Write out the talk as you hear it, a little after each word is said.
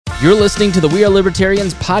You're listening to the We Are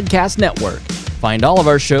Libertarians podcast network. Find all of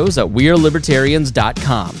our shows at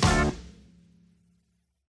wearelibertarians.com.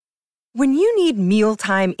 When you need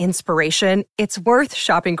mealtime inspiration, it's worth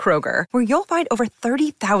shopping Kroger, where you'll find over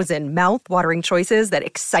 30,000 mouth-watering choices that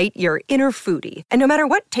excite your inner foodie. And no matter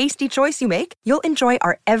what tasty choice you make, you'll enjoy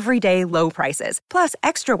our everyday low prices, plus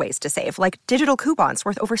extra ways to save, like digital coupons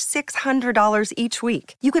worth over $600 each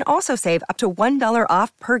week. You can also save up to $1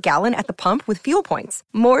 off per gallon at the pump with fuel points.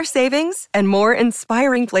 More savings and more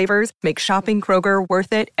inspiring flavors make shopping Kroger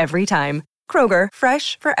worth it every time. Kroger,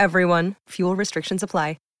 fresh for everyone. Fuel restrictions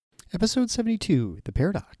apply. Episode 72, The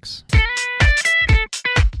Paradox.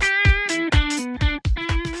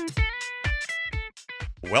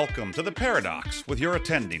 Welcome to The Paradox with your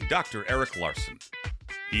attending, Dr. Eric Larson.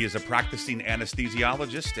 He is a practicing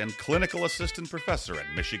anesthesiologist and clinical assistant professor at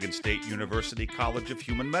Michigan State University College of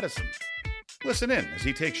Human Medicine. Listen in as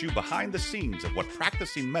he takes you behind the scenes of what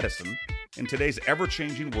practicing medicine in today's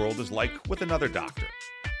ever-changing world is like with another doctor.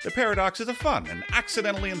 The Paradox is a fun and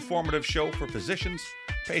accidentally informative show for physicians,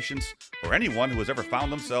 patients, or anyone who has ever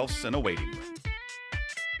found themselves in a waiting room.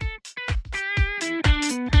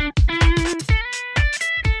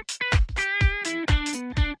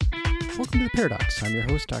 Welcome to The Paradox. I'm your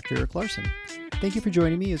host, Dr. Eric Larson. Thank you for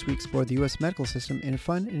joining me as we explore the U.S. medical system in a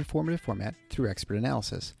fun and informative format through expert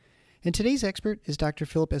analysis. And today's expert is Dr.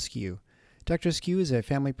 Philip Eskew. Dr. Eskew is a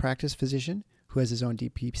family practice physician who has his own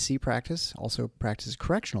DPC practice, also practices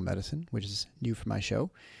correctional medicine, which is new for my show.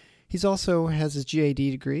 He also has his GAD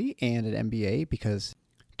degree and an MBA because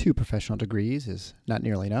 2 professional degrees is not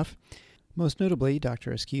nearly enough. Most notably,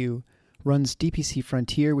 Dr. Eskew runs DPC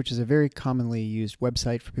Frontier, which is a very commonly used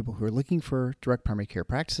website for people who are looking for direct primary care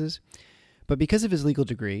practices. But because of his legal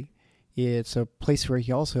degree, it's a place where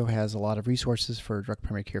he also has a lot of resources for direct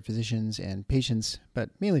primary care physicians and patients,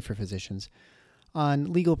 but mainly for physicians,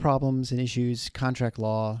 on legal problems and issues, contract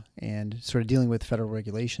law, and sort of dealing with federal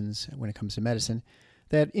regulations when it comes to medicine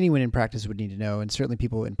that anyone in practice would need to know, and certainly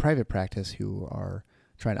people in private practice who are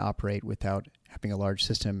trying to operate without having a large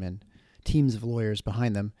system and teams of lawyers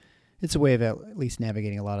behind them. It's a way of at least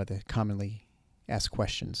navigating a lot of the commonly asked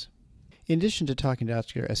questions. In addition to talking to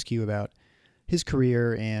Dr. Eskew about his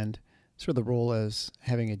career and sort of the role as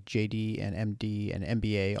having a JD and MD and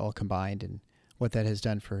MBA all combined and what that has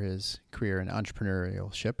done for his career in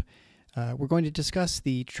entrepreneurship, we're going to discuss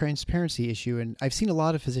the transparency issue. And I've seen a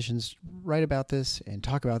lot of physicians write about this and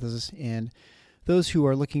talk about this, and those who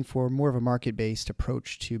are looking for more of a market-based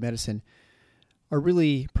approach to medicine are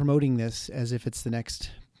really promoting this as if it's the next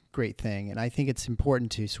great thing. And I think it's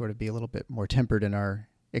important to sort of be a little bit more tempered in our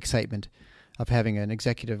excitement of having an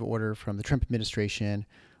executive order from the Trump administration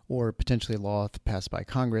or potentially a law passed by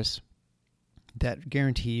Congress that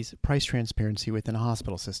guarantees price transparency within a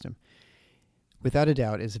hospital system. Without a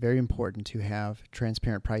doubt, it's very important to have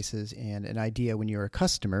transparent prices and an idea when you're a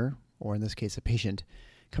customer, or in this case a patient,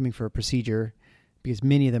 coming for a procedure, because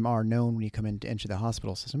many of them are known when you come in to enter the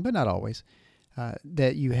hospital system, but not always,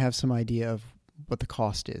 that you have some idea of what the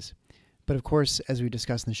cost is. But of course, as we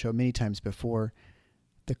discussed in the show many times before,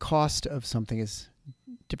 the cost of something is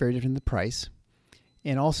very different than the price.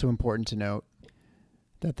 And also important to note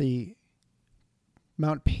that the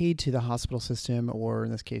amount paid to the hospital system, or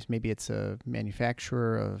in this case, maybe it's a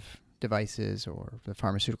manufacturer of devices or the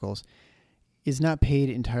pharmaceuticals, is not paid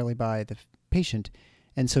entirely by the patient.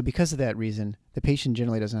 And so because of that reason, the patient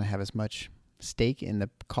generally doesn't have as much stake in the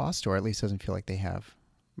cost, or at least doesn't feel like they have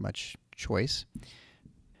much choice.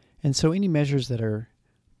 And so any measures that are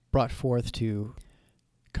brought forth to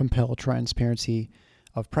compel transparency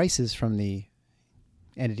of prices from the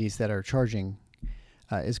entities that are charging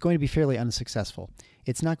is going to be fairly unsuccessful.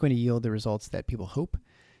 It's not going to yield the results that people hope.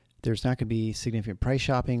 There's not going to be significant price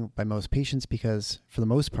shopping by most patients because, for the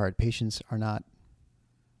most part, patients are not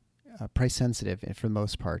price sensitive for the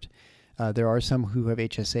most part. There are some who have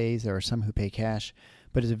HSAs, there are some who pay cash,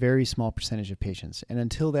 but it's a very small percentage of patients. And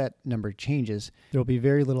until that number changes, there will be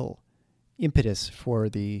very little impetus for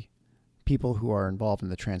the people who are involved in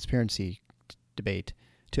the transparency debate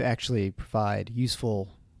to actually provide useful,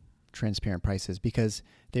 transparent prices because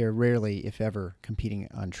they are rarely, if ever, competing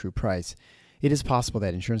on true price. It is possible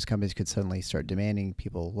that insurance companies could suddenly start demanding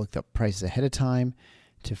people look up prices ahead of time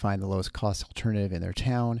to find the lowest cost alternative in their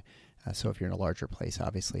town. So if you're in a larger place,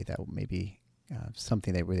 obviously that may be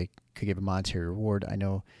something that really could give a monetary reward. I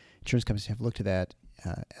know insurance companies have looked at that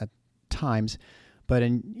at times, but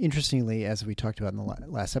interestingly, as we talked about in the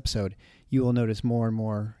last episode, you will notice more and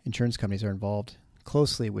more insurance companies are involved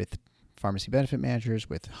closely with pharmacy benefit managers,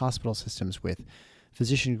 with hospital systems, with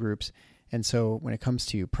physician groups. And so when it comes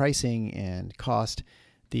to pricing and cost,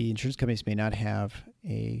 the insurance companies may not have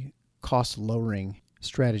a cost-lowering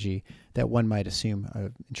strategy that one might assume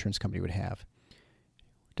an insurance company would have.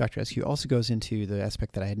 Dr. Eskew also goes into the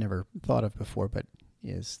aspect that I had never thought of before, but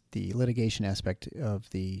is the litigation aspect of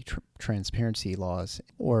the transparency laws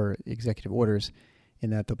or executive orders, in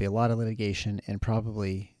that there'll be a lot of litigation and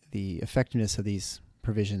probably the effectiveness of these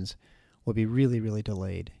provisions will be really, really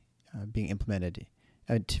delayed being implemented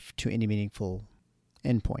to any meaningful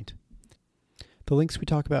endpoint. The links we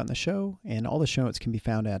talk about in the show and all the show notes can be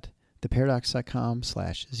found at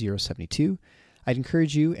theparadox.com/072. I'd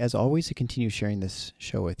encourage you, as always, to continue sharing this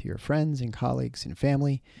show with your friends and colleagues and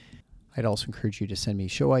family. I'd also encourage you to send me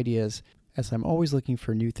show ideas, as I'm always looking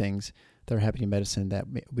for new things that are happening in medicine that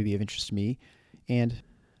would be of interest to me, and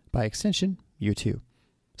by extension, you too.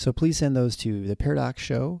 So please send those to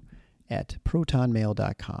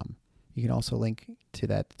theparadoxshow@protonmail.com. You can also link to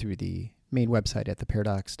that through the main website at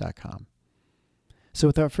theparadox.com. So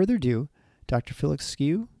without further ado, Dr. Phil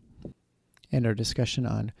Eskew and our discussion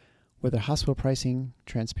on whether hospital pricing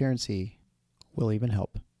transparency will even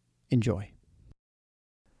help. Enjoy.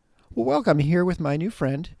 Well, welcome. I'm here with my new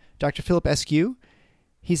friend, Dr. Philip Eskew.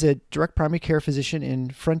 He's a direct primary care physician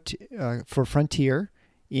for Frontier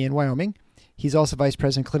in Wyoming. He's also Vice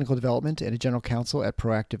President of Clinical Development and a General Counsel at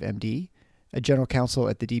Proactive MD, a General Counsel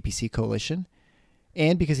at the DPC Coalition.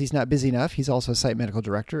 And because he's not busy enough, he's also a Site Medical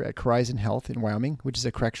Director at Horizon Health in Wyoming, which is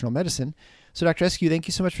a correctional medicine. So, Dr. Eskew, thank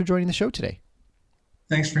you so much for joining the show today.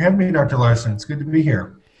 Thanks for having me, Dr. Larson. It's good to be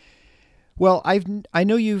here. Well, I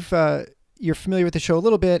know you're familiar with the show a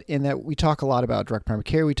little bit in that we talk a lot about direct primary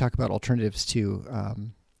care. We talk about alternatives to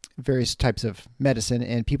various types of medicine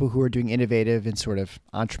and people who are doing innovative and sort of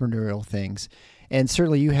entrepreneurial things. And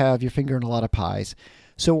certainly you have your finger in a lot of pies.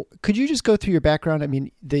 So could you just go through your background? I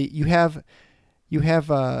mean, you're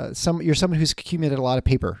someone who's accumulated a lot of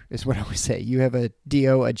paper, is what I always say. You have a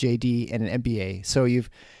DO, a JD, and an MBA. So you've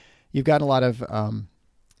gotten a lot of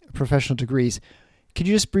professional degrees. Could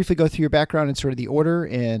you just briefly go through your background and sort of the order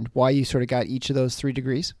and why you sort of got each of those 3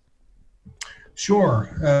 degrees?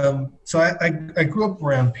 Sure. So I grew up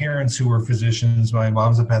around parents who were physicians. My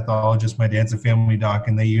mom's a pathologist, my dad's a family doc,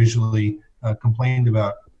 and they usually complained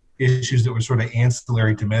about issues that were sort of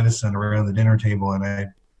ancillary to medicine around the dinner table.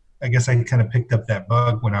 And I guess I kind of picked up that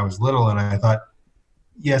bug when I was little, and I thought,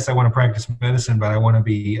 yes, I want to practice medicine, but I want to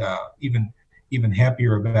be even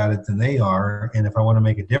happier about it than they are. And if I want to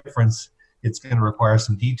make a difference, it's going to require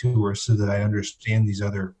some detours so that I understand these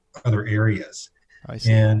other areas. I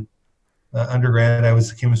see. And undergrad, I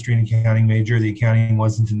was a chemistry and accounting major. The accounting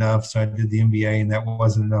wasn't enough, so I did the MBA, and that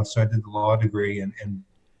wasn't enough, so I did the law degree, and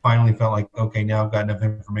finally felt like, okay, now I've got enough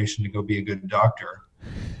information to go be a good doctor.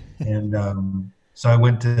 And so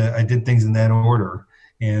I did things in that order,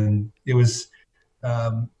 and it was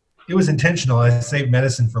intentional. I saved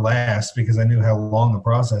medicine for last because I knew how long the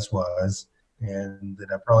process was, and that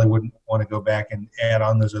I probably wouldn't want to go back and add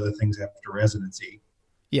on those other things after residency.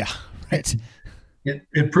 Yeah, right.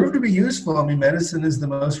 It proved to be useful. I mean, medicine is the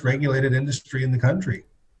most regulated industry in the country,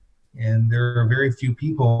 and there are very few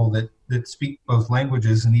people that speak both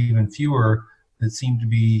languages, and even fewer that seem to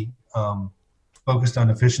be focused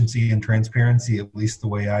on efficiency and transparency, at least the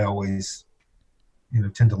way I always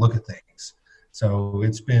tend to look at things. So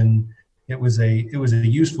it was a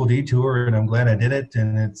useful detour, and I'm glad I did it.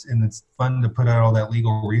 And it's fun to put out all that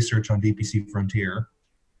legal research on DPC Frontier.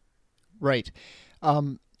 Right.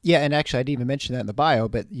 Yeah, and actually I didn't even mention that in the bio,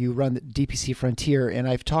 but you run the DPC Frontier, and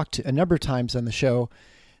I've talked a number of times on the show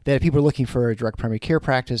that if people are looking for a direct primary care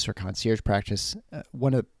practice or concierge practice,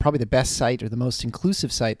 one of probably the best site or the most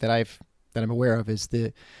inclusive site that I'm aware of is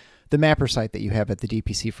the mapper site that you have at the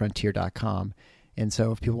dpcfrontier.com. And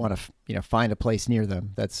so if people want to find a place near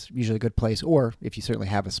them, that's usually a good place. Or if you certainly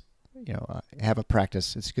have a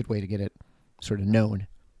practice, it's a good way to get it sort of known.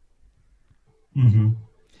 Mm-hmm.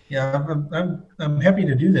 Yeah, I'm happy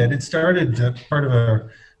to do that. It started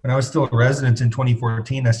when I was still a resident in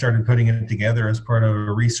 2014. I started putting it together as part of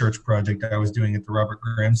a research project I was doing at the Robert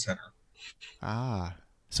Graham Center. Ah,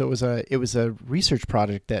 so it was a research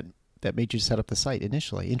project that made you set up the site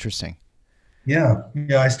initially. Interesting. Yeah.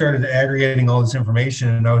 I started aggregating all this information,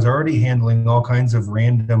 and I was already handling all kinds of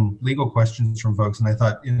random legal questions from folks. And I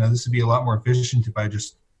thought, this would be a lot more efficient if I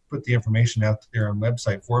just put the information out there on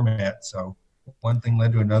website format. So one thing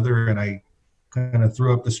led to another, and I kind of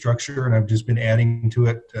threw up the structure, and I've just been adding to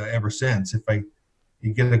it ever since. If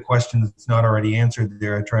you get a question that's not already answered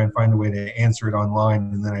there, I try and find a way to answer it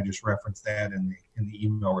online, and then I just reference that in the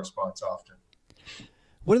email response often.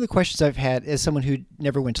 One of the questions I've had as someone who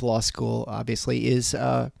never went to law school, obviously, is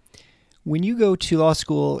when you go to law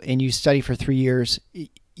school and you study for 3 years,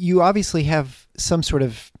 you obviously have some sort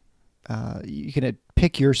of, you can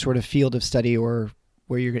pick your sort of field of study or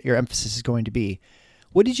where your emphasis is going to be,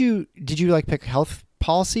 did you like pick health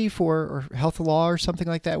policy or health law or something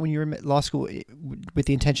like that when you were in law school with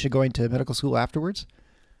the intention of going to medical school afterwards?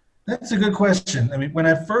 That's a good question. I mean, when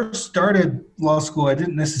I first started law school, I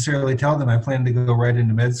didn't necessarily tell them I planned to go right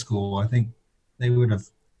into med school. I think they would have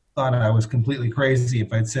thought I was completely crazy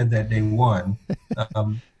if I'd said that day one.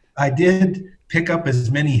 I did pick up as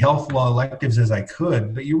many health law electives as I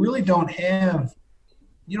could, but you really don't have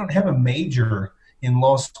a major in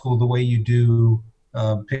law school the way you do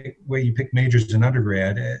you pick majors in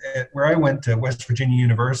undergrad. Where I went to West Virginia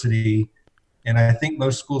University, and I think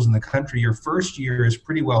most schools in the country, your first year is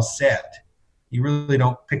pretty well set. You really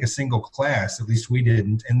don't pick a single class, at least we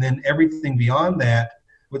didn't. And then everything beyond that,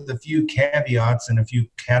 with a few caveats and a few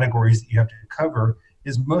categories that you have to cover,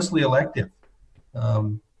 is mostly elective.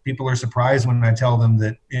 People are surprised when I tell them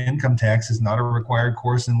that income tax is not a required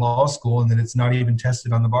course in law school and that it's not even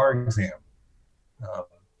tested on the bar exam.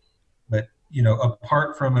 But,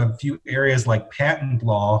 apart from a few areas like patent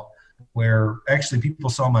law, where actually people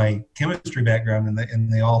saw my chemistry background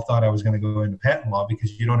and they all thought I was going to go into patent law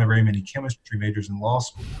because you don't have very many chemistry majors in law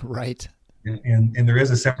school. Right. And there is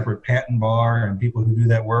a separate patent bar, and people who do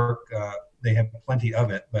that work, they have plenty of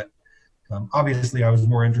it. But obviously I was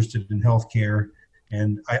more interested in healthcare,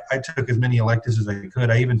 and I took as many electives as I could.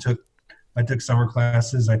 I took summer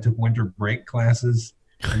classes. I took winter break classes,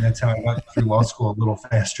 and that's how I got through law school a little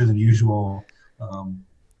faster than usual.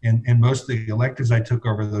 And most of the electives I took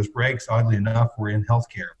over those breaks, oddly enough, were in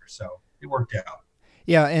healthcare. So it worked out.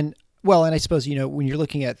 Yeah. And I suppose, when you're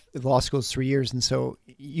looking at law school, it's 3 years. And so,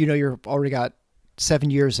 you've already got 7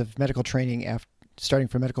 years of medical training after starting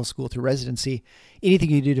from medical school through residency. Anything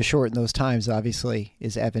you do to shorten those times, obviously,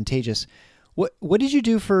 is advantageous. What did you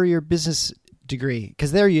do for your business degree?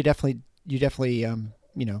 Because there you definitely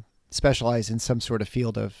specialize in some sort of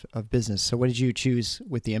field of business. So what did you choose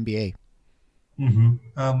with the MBA?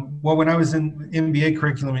 Mm-hmm. Well, when I was in MBA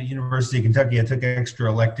curriculum at University of Kentucky, I took extra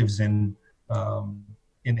electives in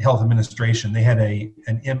health administration. They had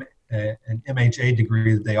an MHA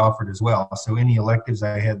degree that they offered as well. So any electives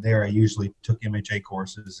I had there, I usually took MHA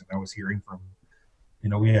courses, and I was hearing from,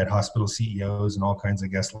 we had hospital CEOs and all kinds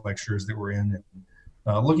of guest lecturers that were in.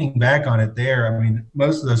 And, looking back on it there, I mean,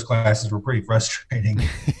 most of those classes were pretty frustrating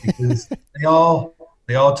because they all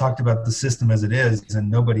talked about the system as it is, and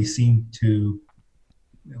nobody seemed to,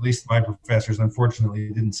 at least my professors, unfortunately,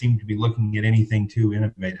 didn't seem to be looking at anything too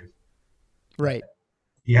innovative. Right.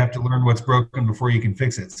 You have to learn what's broken before you can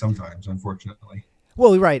fix it sometimes, unfortunately.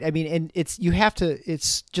 Well, right. I mean, and it's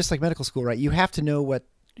just like medical school, right? You have to know what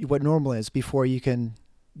normal is before you can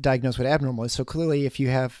diagnose what abnormal is. So clearly, if you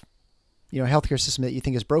have, a healthcare system that you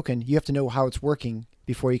think is broken, you have to know how it's working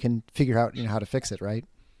before you can figure out, how to fix it, right?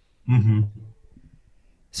 Mm-hmm.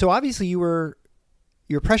 So obviously you're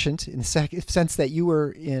prescient in the sense that you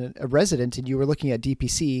were in a resident and you were looking at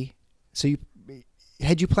DPC. So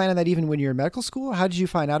had you planned on that even when you were in medical school? How did you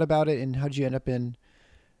find out about it, and how did you end up or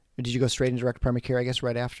did you go straight into direct primary care, I guess,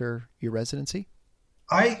 right after your residency?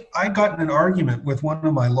 I got in an argument with one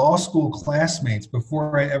of my law school classmates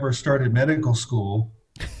before I ever started medical school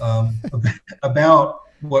about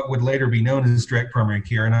what would later be known as direct primary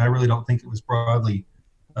care, and I really don't think it was broadly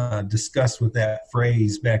discussed with that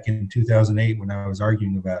phrase back in 2008 when I was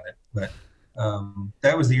arguing about it. But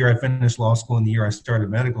that was the year I finished law school and the year I started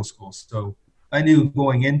medical school. So I knew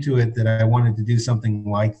going into it that I wanted to do something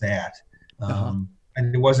like that.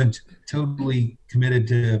 And it wasn't totally committed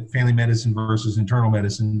to family medicine versus internal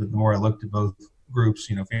medicine, but the more I looked at both groups,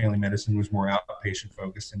 family medicine was more outpatient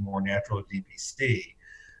focused and more natural DPC.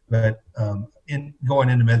 But in going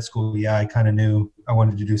into med school, I kind of knew I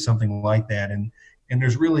wanted to do something like that. And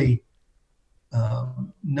there's really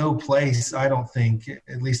no place, I don't think,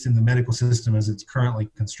 at least in the medical system as it's currently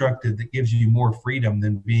constructed, that gives you more freedom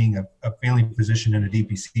than being a family physician in a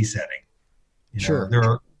DPC setting. Sure.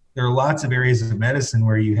 There are lots of areas of medicine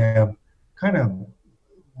where you have kind of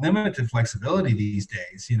limited flexibility these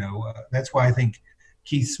days. That's why I think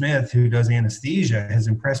Keith Smith, who does anesthesia, has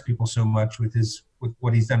impressed people so much with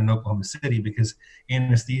what he's done in Oklahoma City, because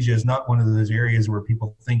anesthesia is not one of those areas where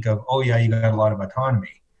people think of, oh yeah, you got a lot of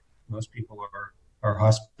autonomy. Most people are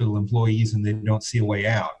hospital employees and they don't see a way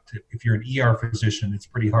out. If you're an ER physician, it's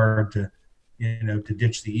pretty hard to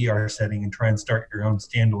ditch the ER setting and try and start your own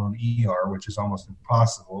standalone ER, which is almost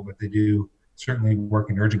impossible, but they do certainly work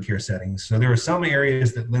in urgent care settings. So there are some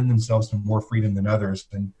areas that lend themselves to more freedom than others.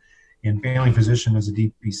 And family physician as a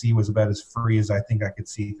DPC was about as free as I think I could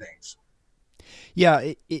see things.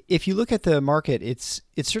 Yeah, if you look at the market, it's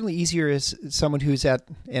certainly easier as someone who's at,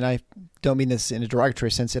 and I don't mean this in a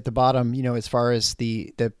derogatory sense, at the bottom, as far as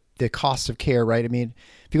the cost of care, right? I mean,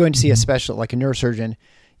 if you're going to see a specialist like a neurosurgeon,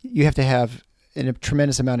 you have to have a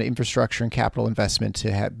tremendous amount of infrastructure and capital investment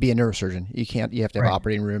to be a neurosurgeon. You have to have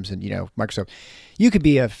operating rooms and, Microsoft. You could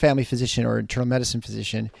be a family physician or internal medicine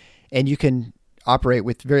physician, and you can operate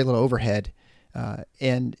with very little overhead.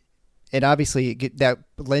 And obviously that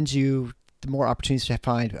lends you the more opportunities to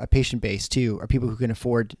find a patient base too, or people who can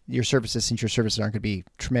afford your services, since your services aren't going to be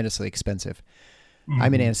tremendously expensive.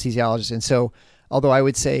 I'm an anesthesiologist. And so although I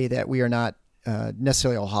would say that we are not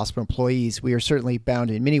necessarily all hospital employees, we are certainly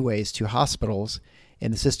bound in many ways to hospitals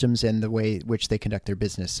and the systems and the way which they conduct their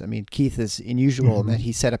business. I mean, Keith is unusual in that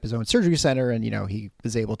he set up his own surgery center and, he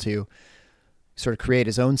was able to sort of create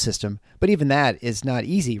his own system. But even that is not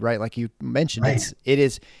easy, right? Like you mentioned, it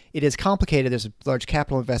is complicated. There's a large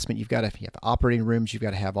capital investment. You have operating rooms. You've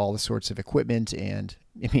got to have all the sorts of equipment. And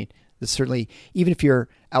I mean, certainly, even if you're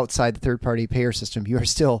outside the third-party payer system, you are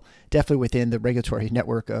still definitely within the regulatory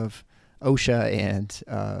network of OSHA and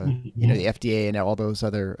the FDA and all those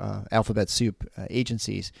other alphabet soup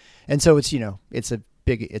agencies. And so it's it's a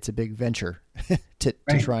big venture to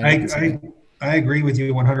try and I agree with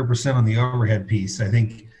you 100% on the overhead piece. I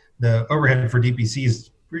think the overhead for DPC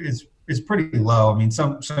is pretty low. I mean,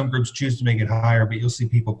 some groups choose to make it higher, but you'll see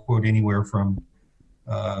people quote anywhere from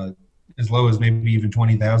as low as maybe even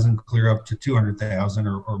 20,000 clear up to 200,000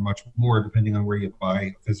 or much more, depending on where you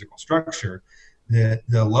buy physical structure. The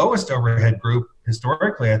lowest overhead group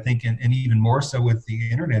historically, I think, and even more so with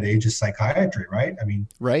the internet age, is psychiatry, right? I mean,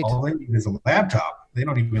 all they need is a laptop. They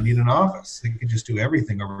don't even need an office. They can just do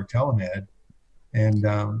everything over telemed.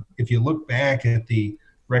 And if you look back at the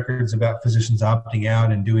records about physicians opting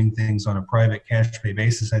out and doing things on a private cash pay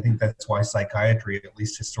basis, I think that's why psychiatry, at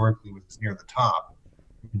least historically, was near the top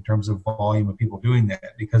in terms of volume of people doing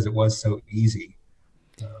that, because it was so easy.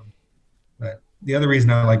 But the other reason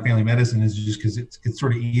I like family medicine is just because it's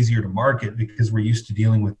sort of easier to market, because we're used to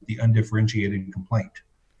dealing with the undifferentiated complaint.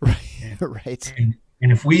 Right.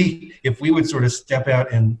 And if we would sort of step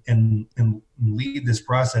out and lead this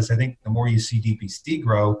process, I think the more you see DPC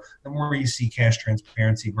grow, the more you see cash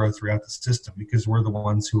transparency grow throughout the system, because we're the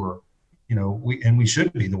ones who are, we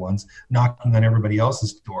should be the ones knocking on everybody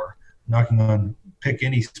else's door, knocking on pick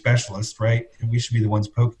any specialist, right? And we should be the ones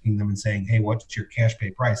poking them and saying, hey, what's your cash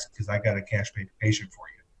pay price? Because I got a cash pay patient for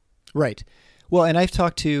you. Right. Well, and I've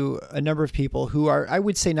talked to a number of people who are, I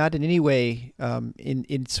would say, not in any way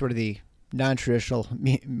in sort of the non-traditional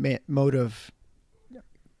mode of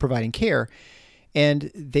providing care,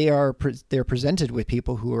 and they're presented with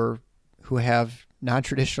people who have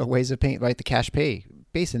non-traditional ways of paying, right? The cash pay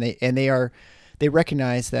base, and they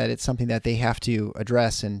recognize that it's something that they have to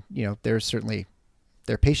address, and there's certainly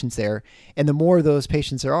there are patients there, and the more of those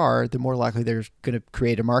patients there are, the more likely they're going to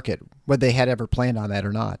create a market, whether they had ever planned on that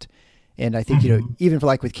or not. And I think, even for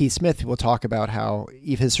like with Keith Smith, we'll talk about how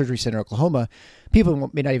even his surgery center in Oklahoma, people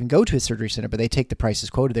may not even go to his surgery center, but they take the prices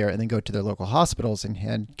quoted there and then go to their local hospitals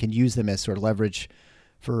and can use them as sort of leverage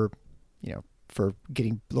for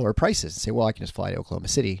getting lower prices and say, well, I can just fly to Oklahoma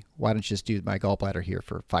City. Why don't you just do my gallbladder here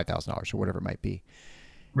for $5,000 or whatever it might be?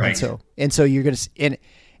 Right. And so you're going to,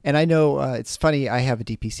 and I know it's funny, I have a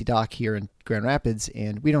DPC doc here in Grand Rapids,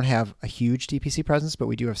 and we don't have a huge DPC presence, but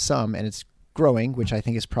we do have some, and it's growing, which I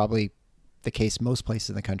think is probably the case most places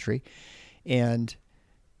in the country. And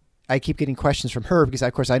I keep getting questions from her because,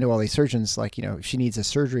 of course, I know all these surgeons, like, if she needs a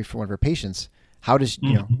surgery for one of her patients, how does,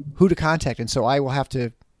 who to contact? And so I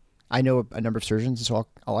know a number of surgeons, and so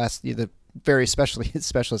I'll ask the various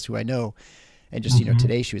specialists who I know. And just,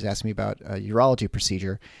 today she was asking me about a urology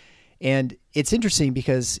procedure. And it's interesting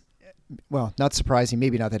because, well, not surprising,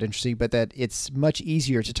 maybe not that interesting, but that it's much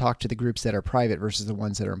easier to talk to the groups that are private versus the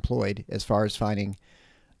ones that are employed as far as finding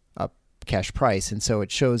a cash price. And so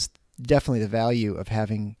it shows definitely the value of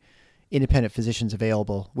having independent physicians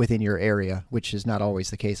available within your area, which is not always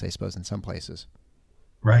the case, I suppose, in some places.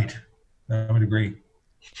 Right. I would agree.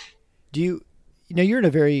 You're in a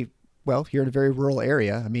very rural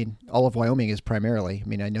area. I mean, all of Wyoming is primarily,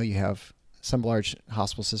 I know you have some large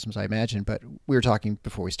hospital systems, I imagine, but we were talking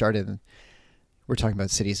before we started, and we're talking about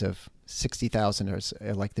cities of 60,000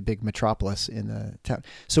 or like the big metropolis in the town.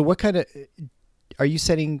 So what kind of, are you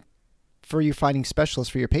setting for you finding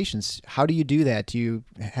specialists for your patients? How do you do that?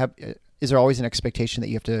 Is there always an expectation that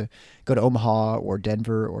you have to go to Omaha or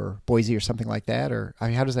Denver or Boise or something like that? Or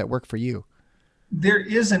how does that work for you? There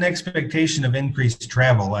is an expectation of increased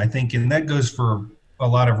travel, I think, and that goes for a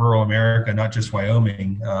lot of rural America, not just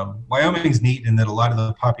Wyoming. Wyoming's neat in that a lot of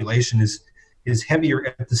the population is is heavier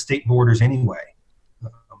at the state borders anyway.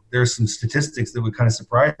 There's some statistics that would kind of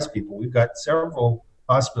surprise people. We've got several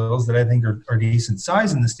hospitals that I think are decent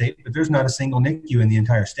size in the state, but there's not a single NICU in the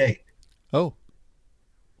entire state. Oh,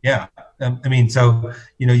 yeah. I mean, so,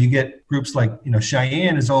 you get groups like,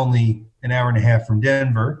 Cheyenne is only an hour and a half from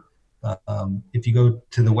Denver. If you go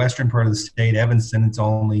to the western part of the state, Evanston, it's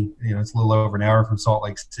only, it's a little over an hour from Salt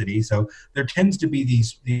Lake City. So there tends to be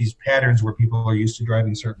these patterns where people are used to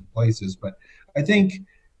driving certain places. But I think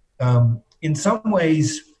in some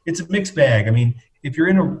ways it's a mixed bag. I mean, if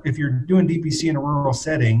you're doing DPC in a rural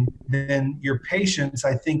setting, then your patients,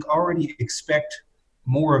 I think, already expect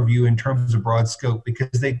more of you in terms of broad scope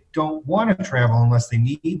because they don't want to travel unless they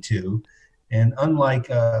need to. And unlike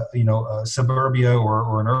a suburbia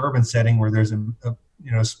or an urban setting where there's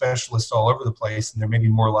a specialists all over the place, and they're maybe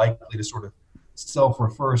more likely to sort of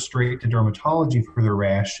self-refer straight to dermatology for their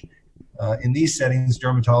rash. In these settings,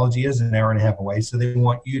 dermatology is an hour and a half away, so they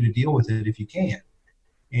want you to deal with it if you can.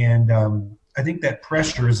 And I think that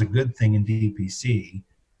pressure is a good thing in DPC.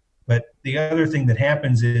 But the other thing that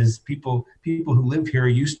happens is people who live here are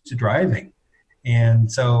used to driving,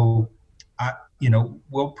 and so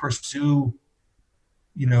we'll pursue.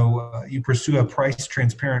 You pursue a price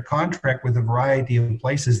transparent contract with a variety of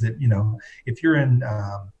places that, if you're in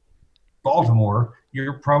Baltimore,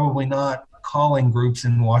 you're probably not calling groups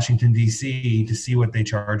in Washington, D.C. to see what they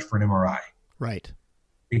charge for an MRI. Right.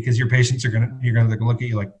 Because your patients you're going to look at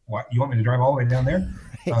you like, what, you want me to drive all the way down there?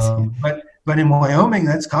 Right. But in Wyoming,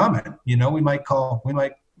 that's common. We call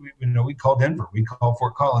Denver, we call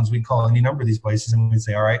Fort Collins, we call any number of these places, and we'd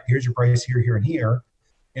say, all right, here's your price here, here, and here.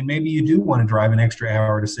 And maybe you do want to drive an extra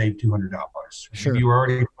hour to save $200. Sure. You were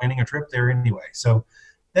already planning a trip there anyway. So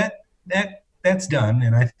that's done.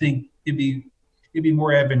 And I think it'd be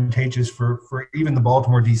more advantageous for even the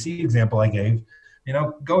Baltimore DC example I gave.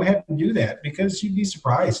 Go ahead and do that because you'd be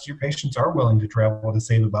surprised. Your patients are willing to travel to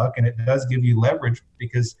save a buck, and it does give you leverage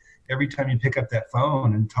because every time you pick up that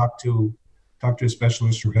phone and talk to a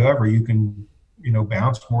specialist or whoever, you can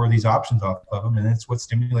bounce more of these options off of them, and it's what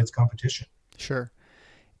stimulates competition. Sure.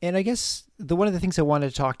 And I guess one of the things I wanted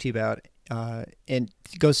to talk to you about, and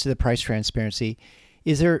it goes to the price transparency,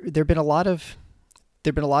 is there've been a lot of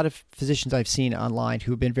physicians I've seen online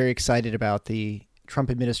who have been very excited about the Trump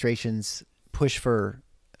administration's push for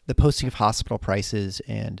the posting of hospital prices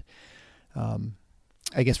and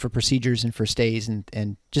I guess for procedures and for stays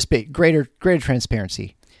and just greater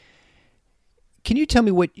transparency. Can you tell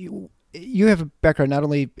me what you have a background not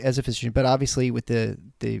only as a physician but obviously with the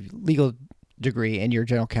legal degree and you're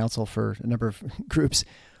general counsel for a number of groups.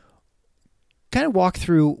 Kind of walk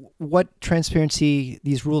through what transparency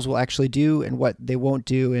these rules will actually do and what they won't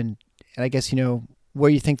do, and I guess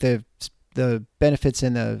where you think the benefits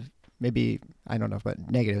and the maybe I don't know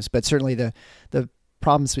about negatives, but certainly the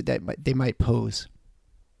problems that they might pose.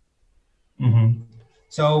 Mm-hmm.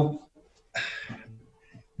 So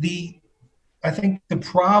I think the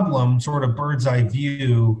problem, sort of bird's eye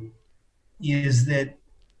view, is that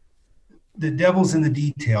the devil's in the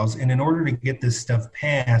details, and in order to get this stuff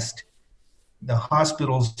passed, the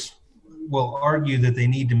hospitals will argue that they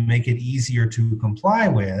need to make it easier to comply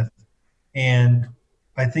with. And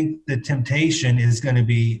I think the temptation is going to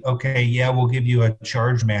be, okay, yeah, we'll give you a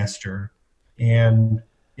charge master, and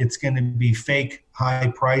it's going to be fake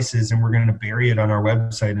high prices, and we're going to bury it on our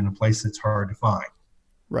website in a place that's hard to find.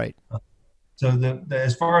 Right. So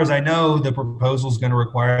as far as I know, the proposal is going to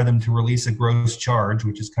require them to release a gross charge,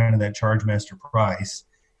 which is kind of that charge master price.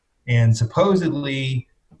 And supposedly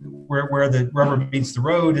where the rubber meets the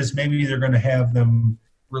road is maybe they're going to have them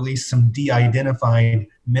release some de-identified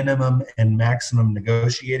minimum and maximum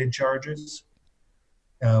negotiated charges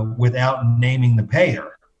without naming the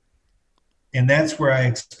payer. And that's where I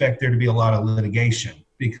expect there to be a lot of litigation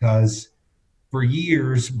because for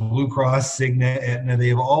years, Blue Cross, Cigna, Aetna, they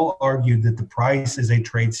have all argued that the price is a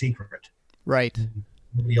trade secret. Right.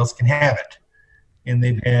 Nobody else can have it. And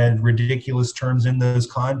they've had ridiculous terms in those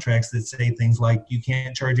contracts that say things like you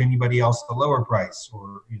can't charge anybody else a lower price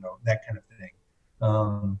or, that kind of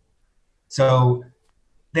thing. So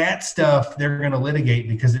that stuff they're going to litigate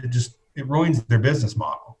because it ruins their business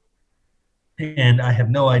model. And I have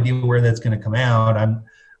no idea where that's going to come out.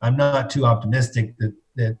 I'm not too optimistic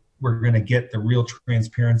that we're going to get the real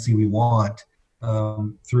transparency we want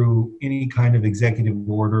through any kind of executive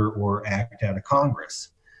order or act out of Congress,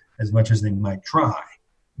 as much as they might try.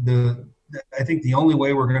 I think the only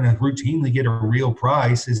way we're going to routinely get a real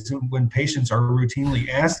price is when patients are routinely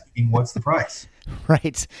asking, what's the price?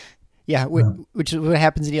 Right. Yeah, which is what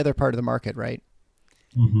happens in the other part of the market, right?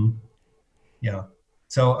 Mm-hmm. Yeah.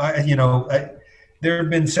 So, there have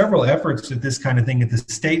been several efforts at this kind of thing at the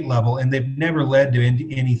state level, and they've never led to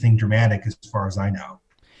anything dramatic as far as I know.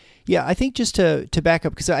 Yeah, I think just to back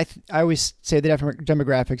up, because I always say the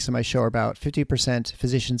demographics in my show are about 50%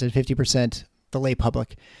 physicians and 50% the lay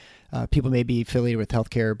public. People may be affiliated with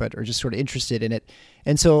healthcare, but are just sort of interested in it.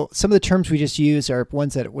 And so some of the terms we just use are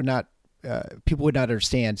ones that would not people would not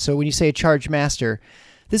understand. So when you say a charge master,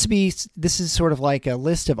 this is sort of like a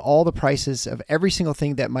list of all the prices of every single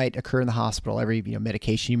thing that might occur in the hospital. Every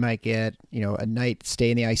medication you might get, a night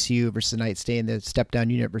stay in the ICU versus a night stay in the step down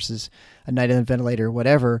unit versus a night on the ventilator or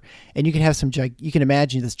whatever. And you can have you can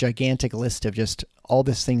imagine this gigantic list of just all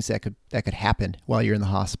these things that could happen while you're in the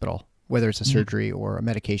hospital, whether it's a surgery or a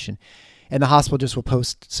medication. And the hospital just will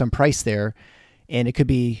post some price there, and it could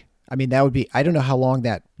be. That would be. I don't know how long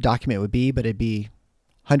that document would be, but it'd be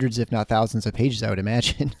hundreds, if not thousands of pages, I would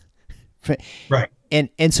imagine. Right.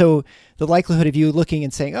 And so the likelihood of you looking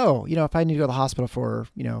and saying, oh, if I need to go to the hospital for,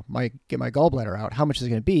 get my gallbladder out, how much is it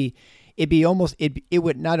going to be? It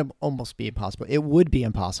would not almost be impossible. It would be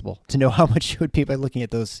impossible to know how much it would be by looking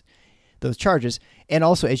at those charges. And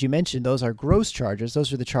also, as you mentioned, those are gross charges.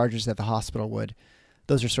 Those are the charges that the hospital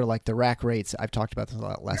those are sort of like the rack rates. I've talked about this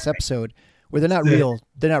last episode, where they're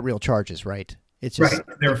not real charges, right? It's just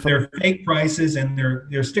right. They're fake prices, and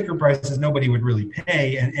they're sticker prices nobody would really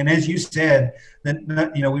pay. And as you said,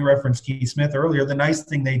 we referenced Keith Smith earlier. The nice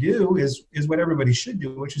thing they do is what everybody should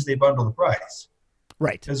do, which is they bundle the price.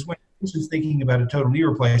 Right. Because when a patient's thinking about a total knee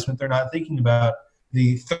replacement, they're not thinking about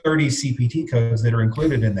the 30 CPT codes that are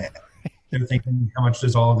included in that. They're thinking, how much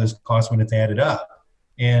does all of this cost when it's added up?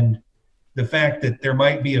 And the fact that there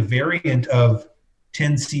might be a variant of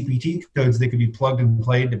 10 CPT codes that could be plugged and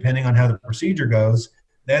played depending on how the procedure goes,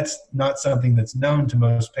 that's not something that's known to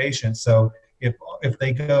most patients. So if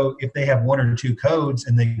they have one or two codes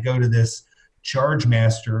and they go to this charge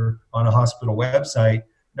master on a hospital website,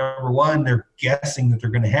 number one, they're guessing that they're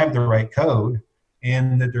going to have the right code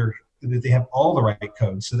and that they have all the right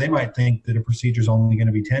codes. So they might think that a procedure is only going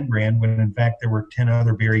to be 10 grand when in fact there were 10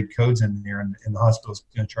 other buried codes in there, and the hospital's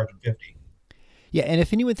going to charge them 50. Yeah, and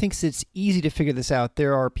if anyone thinks it's easy to figure this out,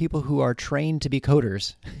 there are people who are trained to be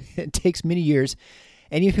coders. It takes many years.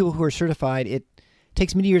 And even people who are certified, it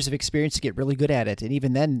takes many years of experience to get really good at it. And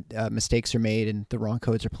even then, mistakes are made and the wrong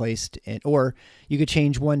codes are placed. Or you could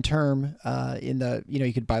change one term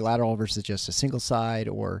you could bilateral versus just a single side,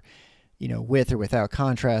 or, with or without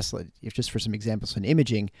contrast. If just for some examples in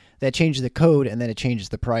imaging, that changes the code and then it changes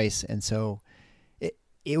the price. And so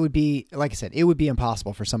it would be, like I said, it would be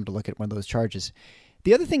impossible for someone to look at one of those charges.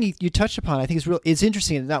 The other thing you touched upon, I think is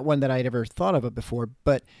interesting, and not one that I'd ever thought of it before,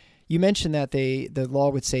 but you mentioned that the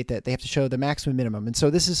law would state that they have to show the maximum minimum. And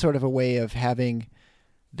so this is sort of a way of having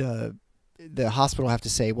the hospital have to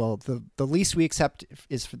say, well, the least we accept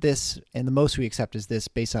is for this, and the most we accept is this,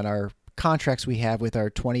 based on our contracts we have with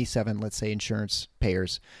our 27, let's say, insurance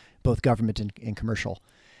payers, both government and commercial.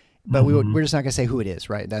 But we're just not going to say who it is,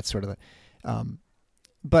 right? That's sort of the...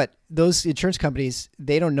 But those insurance companies,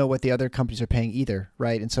 they don't know what the other companies are paying either,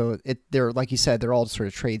 right? And so they're, like you said, they're all sort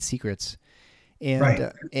of trade secrets. And, right.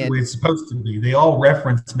 And the way it's supposed to be. They all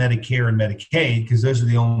reference Medicare and Medicaid because those are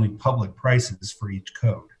the only public prices for each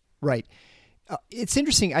code. Right. It's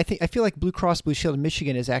interesting. I feel like Blue Cross Blue Shield in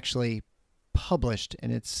Michigan is actually published,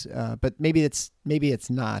 and it's but maybe it's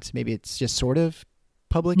not. Maybe it's just sort of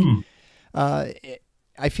public.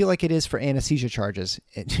 I feel like it is for anesthesia charges,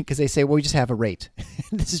 because they say, well, we just have a rate.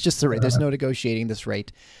 This is just the rate. There's no negotiating this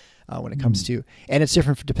rate when it comes to, and it's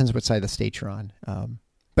different. Depends on what side of the state you're on.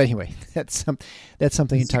 But anyway, that's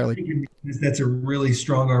something entirely. That's a really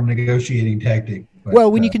strong arm negotiating tactic. But,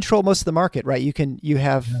 well, when you control most of the market, right, you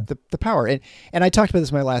have the power. And I talked about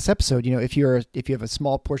this in my last episode. If you have a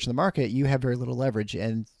small portion of the market, you have very little leverage,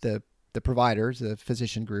 and the providers, the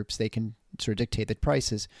physician groups, they can sort of dictate the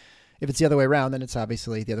prices. If it's the other way around, then it's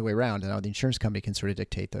obviously the other way around. And now the insurance company can sort of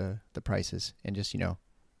dictate the prices and just,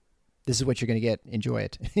 this is what you're going to get. Enjoy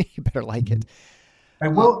it. You better like it. I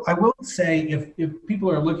will say if people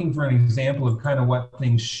are looking for an example of kind of what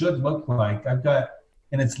things should look like, I've got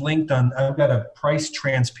a price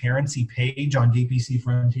transparency page on DPC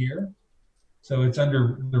Frontier. So it's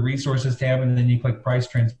under the resources tab, and then you click price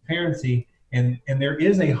transparency. And there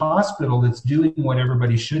is a hospital that's doing what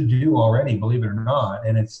everybody should do already, believe it or not.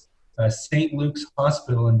 And it's St. Luke's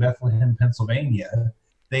Hospital in Bethlehem, Pennsylvania.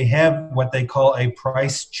 They have what they call a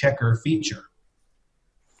price checker feature.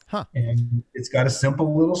 Huh. And it's got a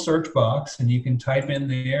simple little search box, and you can type in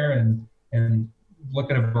there and look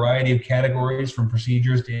at a variety of categories from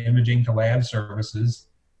procedures to imaging to lab services.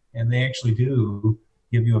 And they actually do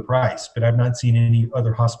give you a price, but I've not seen any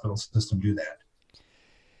other hospital system do that.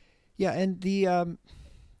 Yeah, and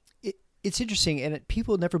it's interesting, and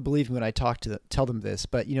people never believe me when I tell them this,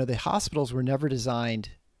 but the hospitals were never designed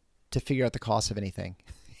to figure out the cost of anything,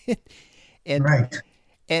 and Right.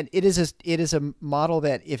 and it is a model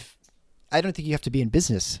that I don't think you have to be in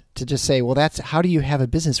business to just say, well, how do you have a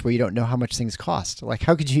business where you don't know how much things cost? Like,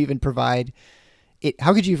 how could you even provide it?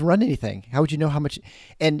 How could you even run anything? How would you know how much?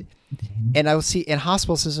 And I will see, and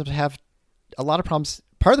hospital systems have a lot of problems.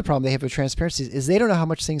 Part of the problem they have with transparency is they don't know how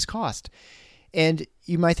much things cost. And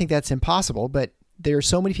you might think that's impossible, but there are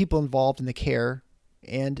so many people involved in the care.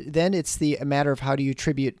 And then it's a matter of how do you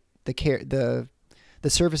attribute the care, the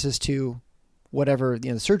services to whatever,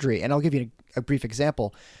 the surgery. And I'll give you a brief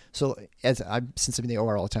example. So since I'm in the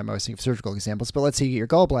OR all the time, I was thinking of surgical examples, but let's say you get your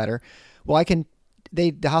gallbladder. Well,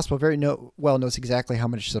 the hospital very well knows exactly how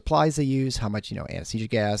much supplies they use, how much, anesthesia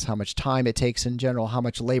gas, how much time it takes in general, how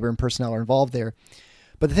much labor and personnel are involved there.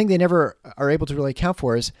 But the thing they never are able to really account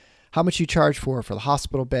for is how much you charge for the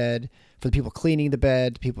hospital bed, for the people cleaning the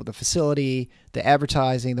bed, the facility, the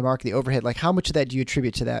advertising, the market, the overhead. Like, how much of that do you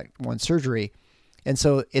attribute to that one surgery? And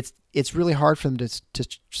so it's really hard for them to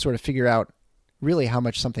sort of figure out really how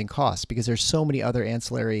much something costs, because there's so many other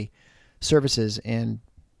ancillary services and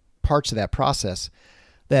parts of that process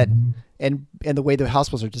that, and the way the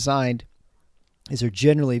hospitals are designed is they're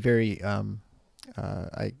generally very,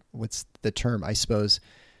 what's the term, I suppose,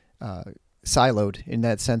 siloed, in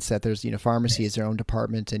that sense that there's, pharmacy is their own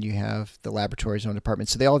department and you have the laboratory's own department.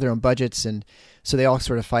 So they all have their own budgets. And so they all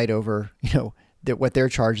sort of fight over, what their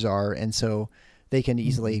charges are. And so they can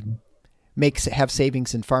easily have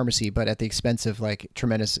savings in pharmacy, but at the expense of like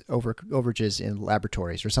tremendous overages in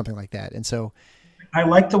laboratories or something like that. And so I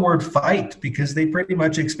like the word fight, because they pretty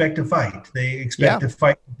much expect to fight. They expect to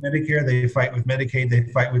fight with Medicare, they fight with Medicaid, they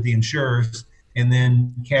fight with the insurers, and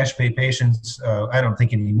then cash pay patients. I don't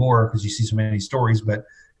think anymore, because you see so many stories, but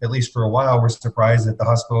at least for a while, we're surprised that the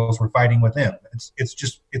hospitals were fighting with them.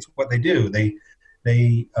 It's what they do. They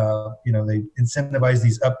incentivize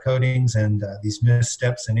these upcodings and these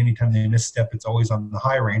missteps, and anytime they misstep, it's always on the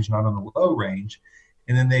high range, not on the low range.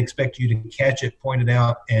 And then they expect you to catch it, point it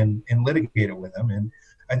out, and litigate it with them. And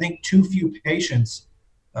I think too few patients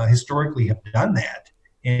historically have done that.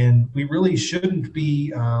 And we really shouldn't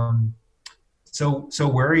be so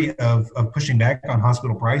wary of pushing back on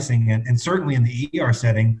hospital pricing. And certainly in the ER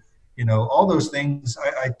setting, all those things,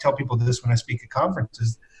 I tell people this when I speak at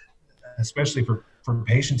conferences, especially for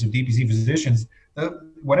patients of DPC physicians.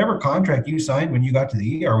 Whatever contract you signed when you got to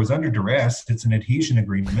the ER was under duress. It's an adhesion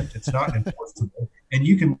agreement. It's not enforceable. And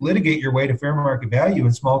you can litigate your way to fair market value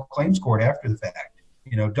in small claims court after the fact.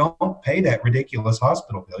 Don't pay that ridiculous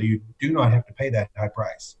hospital bill. You do not have to pay that high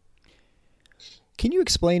price. Can you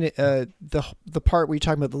explain the part where you're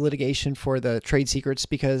talking about the litigation for the trade secrets?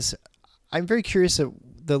 Because I'm very curious of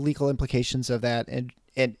the legal implications of that. And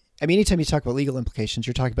I mean, anytime you talk about legal implications,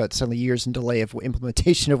 you're talking about suddenly years in delay of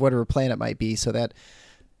implementation of whatever plan it might be, so that,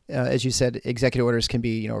 as you said, executive orders can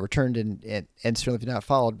be, returned and certainly not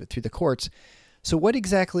followed through the courts. So what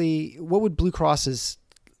would Blue Cross's,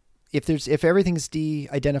 if everything's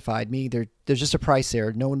de-identified, meaning there's just a price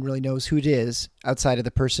there, no one really knows who it is outside of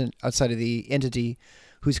the entity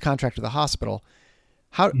who's contracted with the hospital,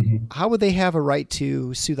 how would they have a right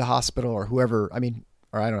to sue the hospital or whoever? I mean,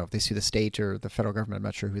 or I don't know if they sue the state or the federal government. I'm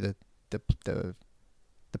not sure who the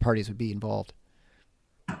parties would be involved.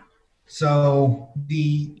 So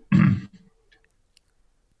the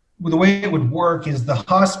way it would work is the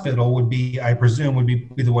hospital would be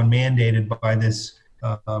the one mandated by this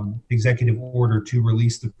executive order to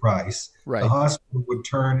release the price. Right. The hospital would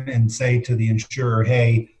turn and say to the insurer,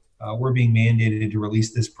 hey, we're being mandated to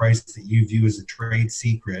release this price that you view as a trade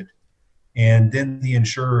secret. And then the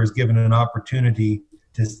insurer is given an opportunity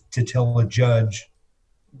to tell a judge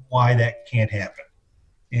why that can't happen.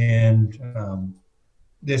 And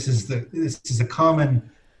this is a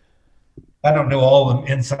common, I don't know all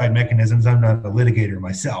the inside mechanisms. I'm not a litigator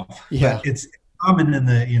myself, but it's common in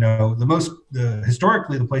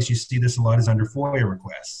historically the place you see this a lot is under FOIA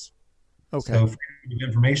requests. Okay. So Freedom of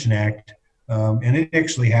Information Act, and it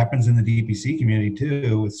actually happens in the DPC community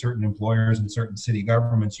too, with certain employers and certain city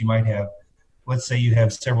governments. You might have, let's say you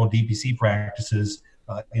have several DPC practices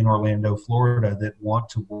in Orlando, Florida, that want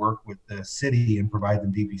to work with the city and provide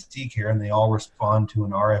them DPC care, and they all respond to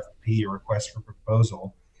an RFP, a request for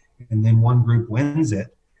proposal, and then one group wins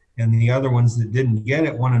it, and the other ones that didn't get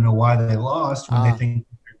it want to know why they lost when they think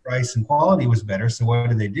their price and quality was better. So what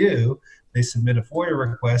do? They submit a FOIA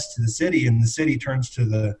request to the city, and the city turns to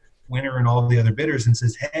the winner and all the other bidders and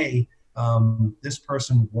says, hey, this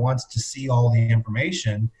person wants to see all the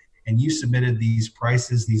information, and you submitted these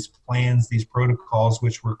prices, these plans, these protocols,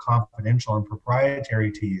 which were confidential and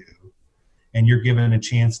proprietary to you, and you're given a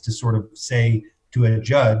chance to sort of say to a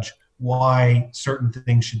judge why certain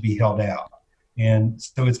things should be held out. And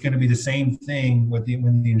so it's going to be the same thing when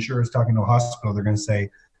the insurer is talking to a hospital. They're going to say,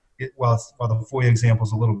 while the FOIA example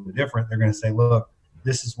is a little bit different, they're going to say, look,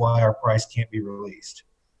 this is why our price can't be released.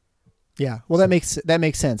 Yeah, well, that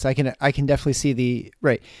makes sense. I can definitely see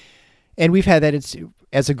right. And we've had that. It's,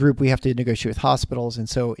 as a group, we have to negotiate with hospitals. And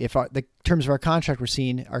so if the terms of our contract we're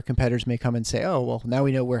seeing, our competitors may come and say, oh, well, now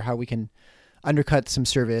we know how we can undercut some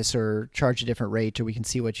service or charge a different rate, or we can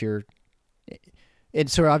see what it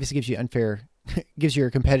sort of obviously gives your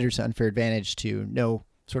competitors an unfair advantage to know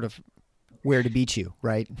sort of where to beat you,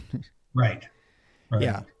 right? Right.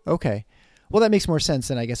 Yeah. Okay. Well, that makes more sense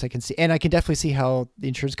than I guess I can see. And I can definitely see how the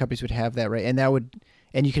insurance companies would have that, right?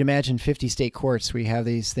 And you can imagine 50 state courts where you have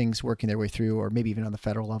these things working their way through, or maybe even on the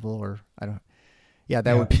federal level, would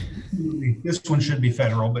be. This one should be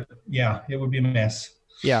federal, but yeah, it would be a mess.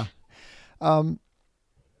 Yeah. To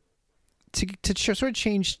sort of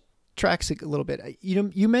change tracks a little bit,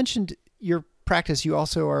 you mentioned your practice.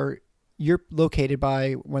 You're located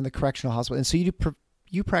by one of the correctional hospitals, and so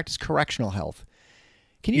you practice correctional health.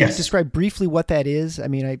 Can you describe briefly what that is? I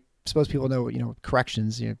mean, I suppose people know,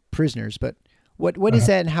 corrections, prisoners, but what is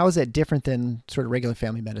that, and how is that different than sort of regular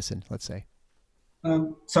family medicine, let's say?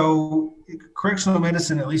 So correctional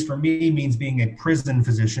medicine, at least for me, means being a prison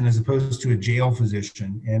physician as opposed to a jail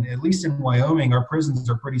physician. And at least in Wyoming, our prisons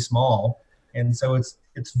are pretty small. And so it's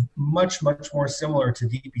much, much more similar to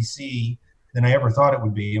DPC than I ever thought it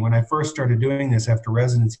would be. And when I first started doing this after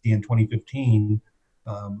residency in 2015,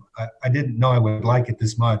 I didn't know I would like it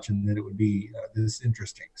this much and that it would be this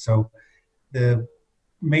interesting. So the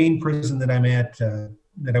main prison that I'm at,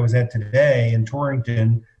 that I was at today in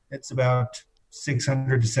Torrington, it's about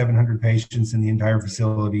 600 to 700 patients in the entire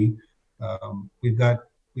facility. We've got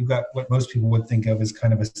what most people would think of as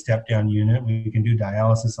kind of a step-down unit. We can do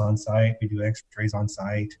dialysis on site. We do x-rays on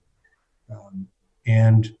site.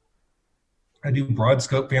 And I do broad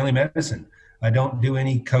scope family medicine. I don't do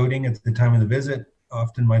any coding at the time of the visit.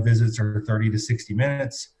 Often my visits are 30 to 60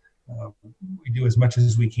 minutes. We do as much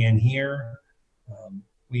as we can here.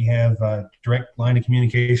 We have a direct line of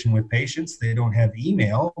communication with patients. They don't have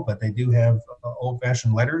email, but they do have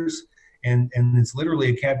old-fashioned letters, and it's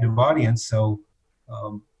literally a captive audience. So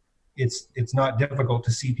it's not difficult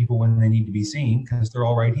to see people when they need to be seen because they're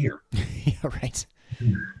all right here. Yeah, right.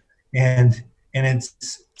 And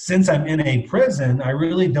it's, since I'm in a prison, I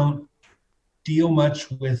really don't deal much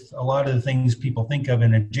with a lot of the things people think of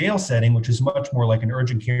in a jail setting, which is much more like an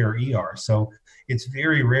urgent care or ER. So it's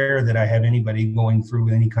very rare that I have anybody going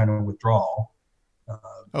through any kind of withdrawal.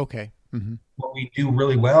 Okay. Mm-hmm. What we do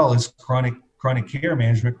really well is chronic care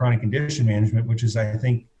management, chronic condition management, which is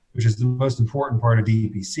the most important part of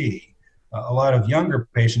DPC. A lot of younger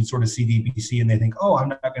patients sort of see DPC and they think, oh, I'm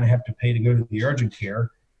not going to have to pay to go to the urgent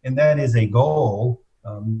care. And that is a goal,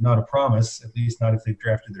 not a promise, at least not if they've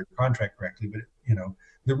drafted their contract correctly. But,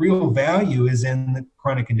 the real value is in the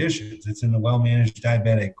chronic conditions. It's in the well-managed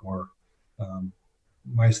diabetic or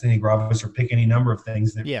myasthenia gravis, or pick any number of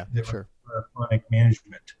things that sure. are chronic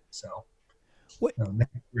management. So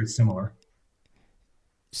it's similar.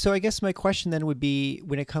 So I guess my question then would be,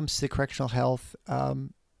 when it comes to correctional health,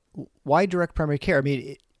 why direct primary care? I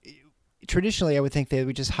mean, traditionally, I would think they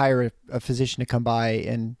would just hire a physician to come by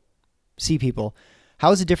and see people.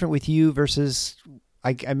 How is it different with you versus,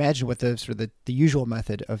 I imagine, what the sort of the usual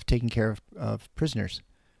method of taking care of prisoners?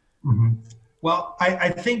 Mm-hmm. Well, I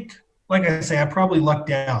think, like I say, I probably lucked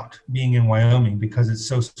out being in Wyoming because it's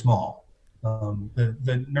so small.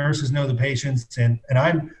 The nurses know the patients, and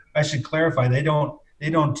I should clarify, they don't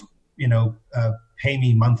pay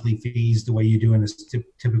me monthly fees the way you do in a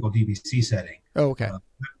typical DBC setting. Oh, okay.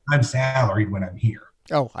 I'm salaried when I'm here.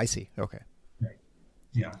 Oh, I see. Okay. Right.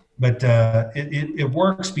 Yeah, but it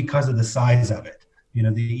works because of the size of it.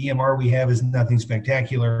 The EMR we have is nothing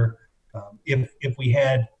spectacular. If we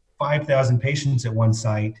had 5,000 patients at one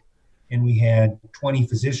site and we had 20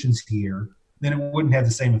 physicians here, then it wouldn't have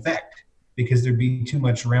the same effect because there'd be too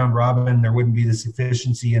much round robin. There wouldn't be this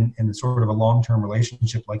efficiency and the sort of a long-term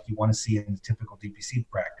relationship like you want to see in a typical DPC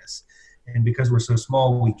practice. And because we're so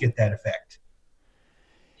small, we get that effect.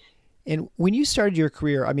 And when you started your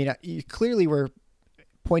career, I mean, you clearly were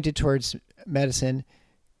pointed towards medicine.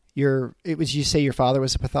 You say your father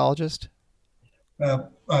was a pathologist? My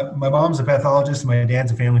mom's a pathologist and my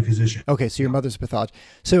dad's a family physician. Okay, so your mother's a pathologist.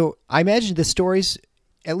 So I imagine the stories,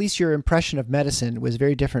 at least your impression of medicine, was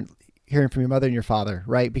very different hearing from your mother and your father,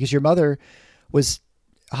 right? Because your mother was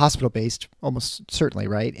hospital-based, almost certainly,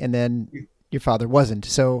 right? And then your father wasn't.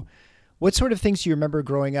 So what sort of things do you remember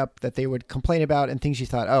growing up that they would complain about and things you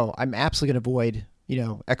thought, oh, I'm absolutely going to avoid,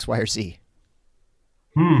 X, Y, or Z?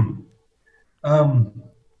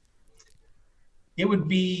 It would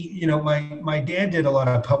be, my dad did a lot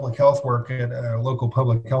of public health work at a local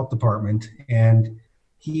public health department, and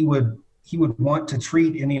he would want to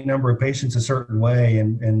treat any number of patients a certain way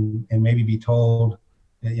and maybe be told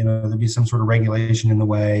that, there'd be some sort of regulation in the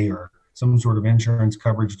way or some sort of insurance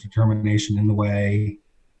coverage determination in the way.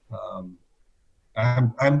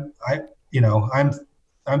 I'm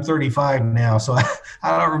 35 now, so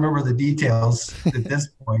I don't remember the details at this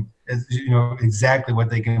point, exactly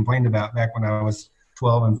what they complained about back when I was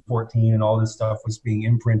 12 and 14 and all this stuff was being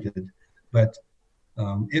imprinted. But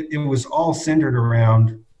it was all centered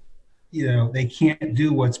around, they can't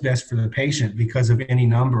do what's best for the patient because of any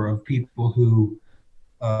number of people who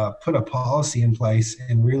put a policy in place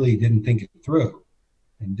and really didn't think it through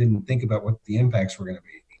and didn't think about what the impacts were going to be.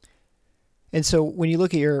 And so when you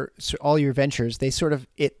look at all your ventures,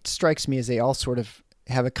 it strikes me as they all sort of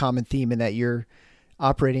have a common theme in that you're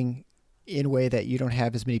operating in a way that you don't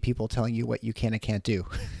have as many people telling you what you can and can't do.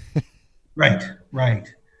 Right.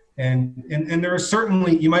 And there are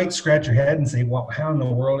certainly, you might scratch your head and say, well, how in the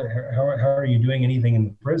world, how are you doing anything in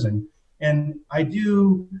the prison? And I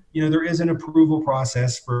do, there is an approval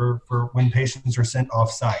process for when patients are sent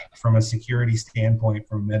off site from a security standpoint,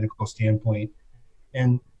 from a medical standpoint.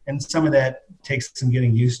 And some of that takes some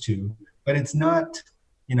getting used to, but it's not,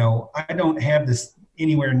 I don't have this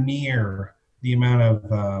anywhere near the amount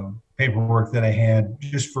of paperwork that I had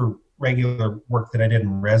just for regular work that I did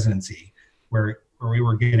in residency, where we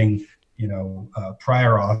were getting,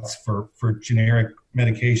 prior auths for generic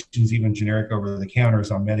medications, even generic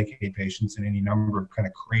over-the-counters on Medicaid patients in any number of kind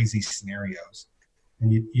of crazy scenarios.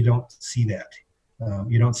 And you don't see that.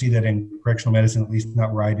 You don't see that in correctional medicine, at least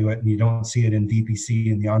not where I do it. And you don't see it in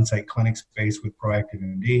DPC in the on-site clinic space with Proactive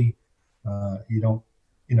MD.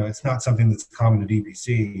 It's not something that's common to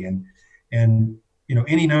DPC. And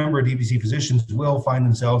any number of DPC physicians will find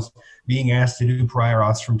themselves being asked to do prior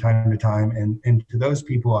auths from time to time. And to those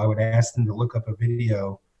people, I would ask them to look up a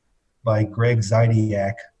video by Greg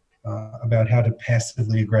Zydiak about how to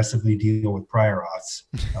passively aggressively deal with prior auths.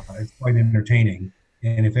 It's quite entertaining.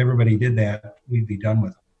 And if everybody did that, we'd be done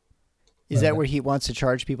with them. Is that where he wants to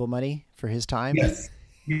charge people money for his time? Yes.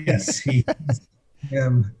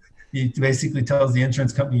 He basically tells the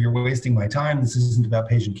insurance company, you're wasting my time. This isn't about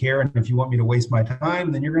patient care. And if you want me to waste my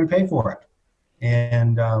time, then you're going to pay for it.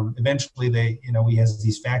 And eventually he has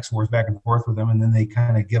these fax wars back and forth with them, and then they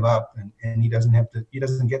kind of give up and he doesn't get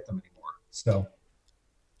them anymore. So.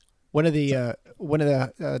 One of the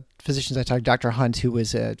physicians I talked, Dr. Hunt, who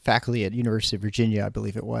was a faculty at University of Virginia, I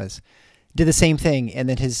believe it was, did the same thing. And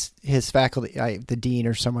then his faculty, the dean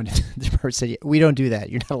or someone said, we don't do that.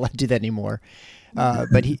 You're not allowed to do that anymore.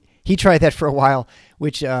 But he tried that for a while,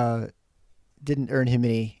 which didn't earn him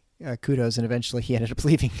any kudos. And eventually he ended up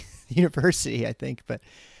leaving the university, I think. But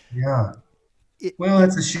yeah, well,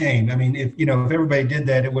 that's a shame. I mean, if everybody did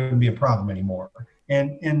that, it wouldn't be a problem anymore.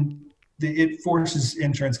 And it forces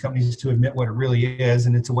insurance companies to admit what it really is,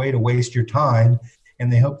 and it's a way to waste your time,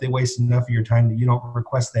 and they hope they waste enough of your time that you don't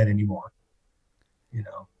request that anymore.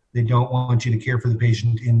 They don't want you to care for the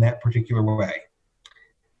patient in that particular way.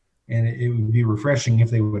 And it would be refreshing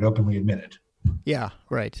if they would openly admit it. Yeah,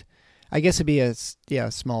 right. I guess it'd be a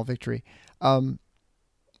small victory.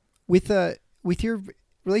 With your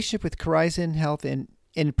relationship with Horizon Health and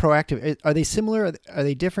Proactive, are they similar? Are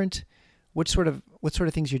they different? What sort of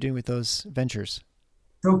things you're doing with those ventures?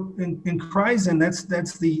 So in Horizon,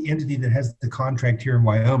 that's the entity that has the contract here in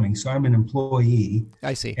Wyoming. So I'm an employee.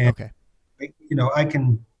 I see. And, okay.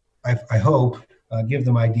 I hope give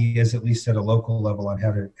them ideas at least at a local level on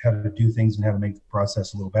how to do things and how to make the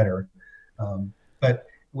process a little better. But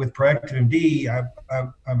with Proactive MD,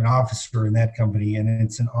 I'm an officer in that company, and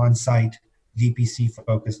it's an on-site DPC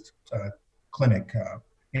focused clinic.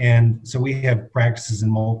 And so we have practices in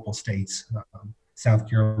multiple states, South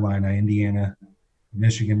Carolina, Indiana,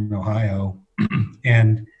 Michigan, Ohio,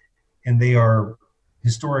 and they are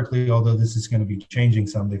historically, although this is going to be changing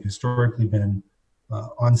some, they've historically been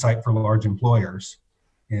on-site for large employers.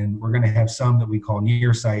 And we're going to have some that we call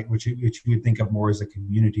near-site, which you would think of more as a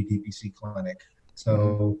community DPC clinic.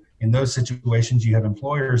 So in those situations, you have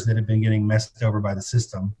employers that have been getting messed over by the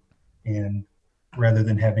system, and rather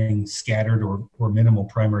than having scattered or minimal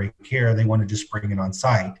primary care, they want to just bring it on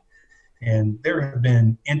site. And there have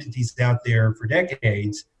been entities out there for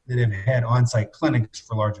decades that have had on-site clinics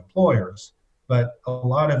for large employers, but a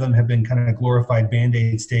lot of them have been kind of glorified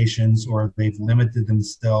Band-Aid stations, or they've limited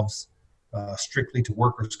themselves strictly to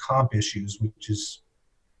workers' comp issues, which is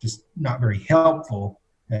just not very helpful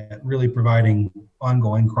at really providing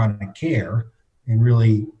ongoing chronic care and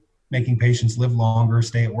really making patients live longer,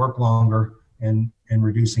 stay at work longer, and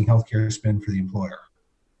reducing healthcare spend for the employer.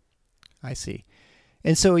 I see.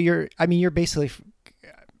 And so you're basically,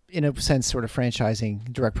 in a sense, sort of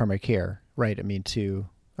franchising direct primary care, right? I mean, to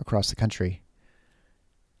across the country.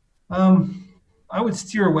 I would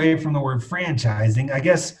steer away from the word franchising. I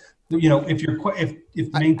guess, if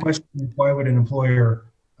the main question is why would an employer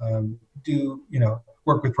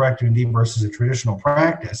work with proactive ND versus a traditional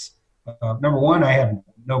practice? Number one, I have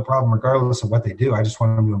no problem regardless of what they do. I just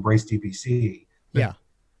want them to embrace DPC. But yeah.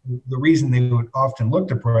 The reason they would often look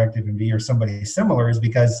to proactive ND or somebody similar is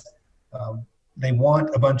because they want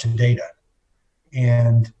a bunch of data.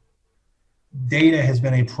 And data has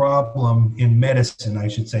been a problem in medicine, I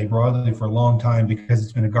should say, broadly for a long time, because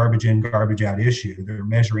it's been a garbage in, garbage out issue. They're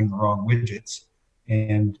measuring the wrong widgets,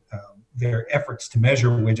 and their efforts to measure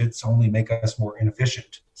widgets only make us more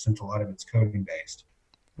inefficient, since a lot of it's coding based.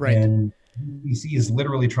 Right. And DPC is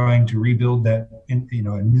literally trying to rebuild that, a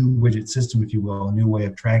new widget system, if you will, a new way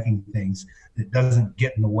of tracking things that doesn't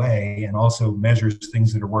get in the way and also measures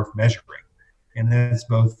things that are worth measuring. And that's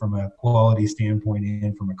both from a quality standpoint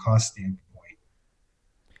and from a cost standpoint.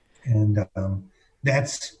 And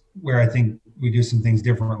that's where I think we do some things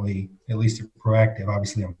differently, at least at Proactive.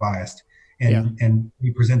 Obviously, I'm biased. And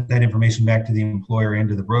we present that information back to the employer and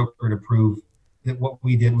to the broker to prove that what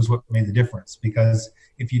we did was what made the difference. Because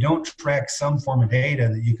if you don't track some form of data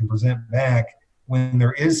that you can present back, when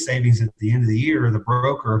there is savings at the end of the year, the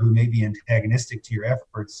broker, who may be antagonistic to your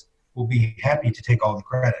efforts, will be happy to take all the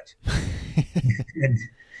credit.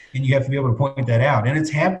 And you have to be able to point that out. And it's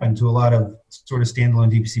happened to a lot of sort of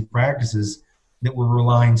standalone DPC practices that were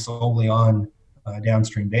relying solely on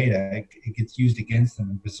downstream data. It gets used against them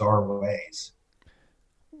in bizarre ways.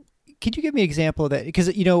 Could you give me an example of that?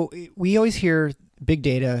 Because, we always hear big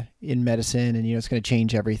data in medicine and, it's going to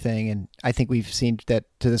change everything. And I think we've seen that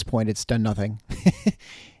to this point, it's done nothing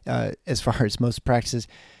as far as most practices.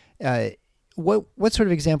 What sort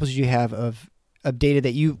of examples do you have of data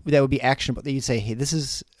that would be actionable, that you'd say, hey, this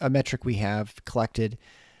is a metric we have collected,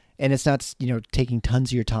 and it's not, taking tons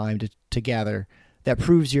of your time to gather, that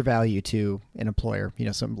proves your value to an employer,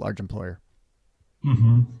 some large employer?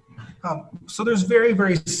 Mm-hmm. So there's very,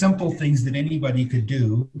 very simple things that anybody could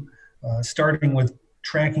do, starting with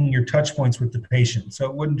tracking your touch points with the patient. So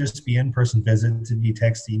it wouldn't just be in-person visits, it'd be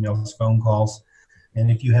text, emails, phone calls. And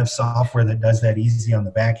if you have software that does that easy on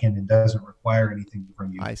the back end and doesn't require anything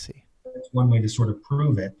from you, I see. That's one way to sort of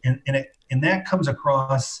prove it. And that comes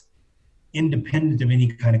across independent of any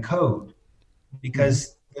kind of code,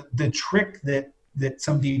 because the trick that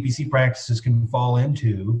some DPC practices can fall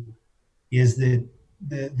into is that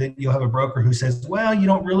you'll have a broker who says, well, you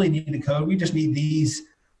don't really need the code. We just need these,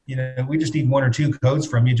 we just need one or two codes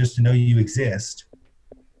from you just to know you exist.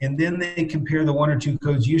 And then they compare the one or two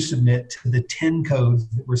codes you submit to the 10 codes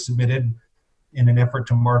that were submitted in an effort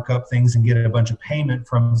to mark up things and get a bunch of payment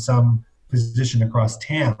from some physician across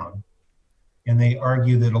town. And they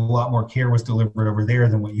argue that a lot more care was delivered over there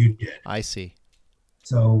than what you did. I see.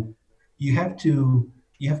 So you have to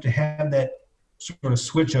have that sort of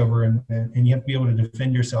switch over, and you have to be able to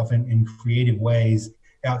defend yourself in creative ways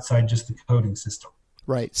outside just the coding system.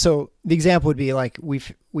 Right. So the example would be like we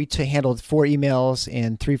handled 4 emails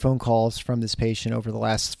and 3 phone calls from this patient over the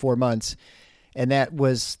last 4 months. And that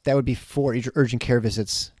would be 4 urgent care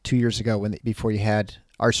visits 2 years ago before you had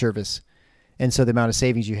our service. And so the amount of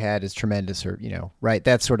savings you had is tremendous, or, right.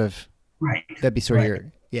 That's sort of, right. That'd be sort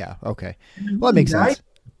of okay. Well, that makes sense.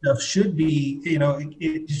 Stuff should be,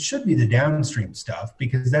 it should be the downstream stuff,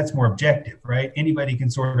 because that's more objective, right? Anybody can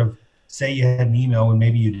sort of say you had an email when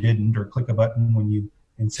maybe you didn't, or click a button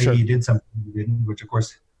and say you did something you didn't, which of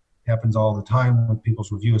course happens all the time with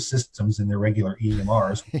people's review of systems and their regular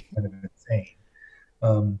EMRs, which is kind of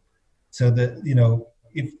insane. So that,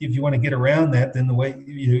 if you want to get around that, then the way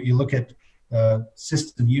you look at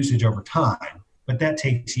system usage over time, but that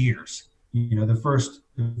takes years. The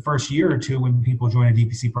first year or two when people join a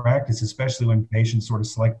DPC practice, especially when patients sort of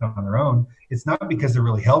select on their own, it's not because they're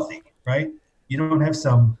really healthy, right? You don't have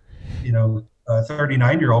some,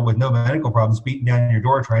 39-year-old with no medical problems beating down your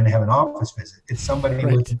door trying to have an office visit. It's somebody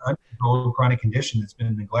with an uncontrolled chronic condition that's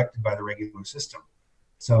been neglected by the regular system.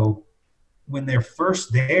 So when they're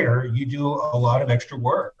first there, you do a lot of extra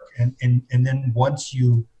work. And then once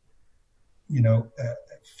you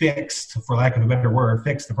fixed, for lack of a better word,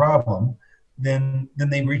 fix the problem, then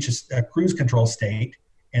they reach a cruise control state,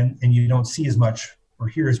 and you don't see as much or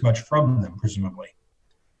hear as much from them, presumably.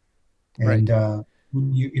 And Right.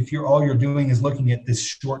 if all you're doing is looking at this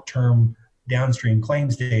short-term downstream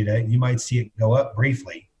claims data, you might see it go up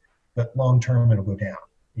briefly, but long-term it'll go down.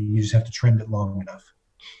 You just have to trend it long enough.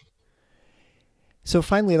 So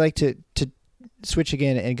finally, I'd like to switch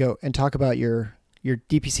again and go and talk about your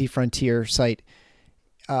DPC Frontier site.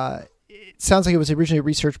 It sounds like it was originally a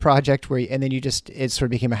research project and then it sort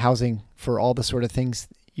of became a housing for all the sort of things,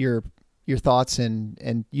 your thoughts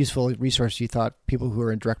and useful resources you thought people who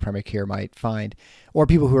are in direct primary care might find, or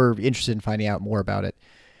people who are interested in finding out more about it.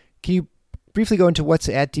 Can you briefly go into what's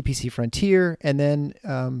at DPC Frontier, and then,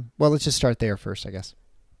 let's just start there first, I guess.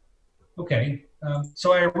 Okay.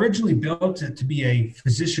 So I originally built it to be a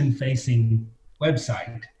physician-facing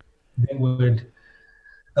website that would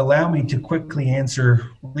allow me to quickly answer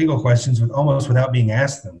legal questions almost without being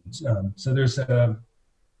asked them. So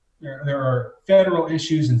there are federal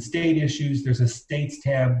issues and state issues. There's a states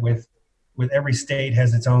tab with every state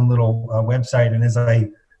has its own little website. And as I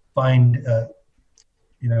find a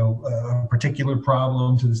particular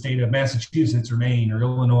problem to the state of Massachusetts or Maine or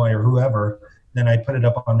Illinois or whoever, then I put it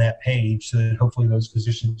up on that page so that hopefully those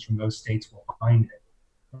physicians from those states will find it.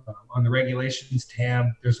 On the regulations tab,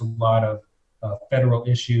 there's a lot of federal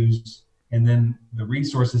issues. And then the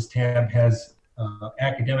resources tab has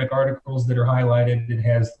academic articles that are highlighted. It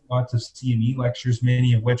has lots of CME lectures,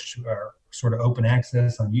 many of which are sort of open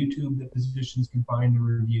access on YouTube that physicians can find and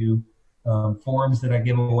review. Forms that I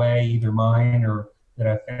give away, either mine or that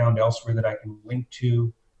I found elsewhere that I can link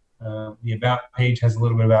to. The About page has a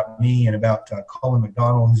little bit about me and about Colin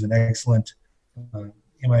McDonald, who's an excellent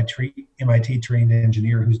MIT-trained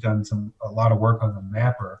engineer who's done a lot of work on the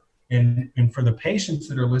mapper. And for the patients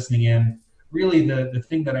that are listening in, really the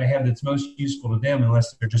thing that I have that's most useful to them,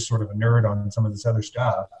 unless they're just sort of a nerd on some of this other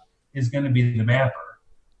stuff, is going to be the mapper.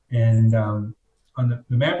 And on the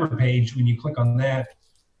mapper page, when you click on that,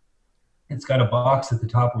 it's got a box at the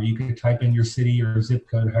top where you can type in your city or zip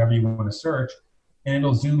code, however you want to search, and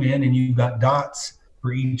it'll zoom in, and you've got dots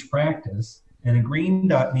for each practice. And a green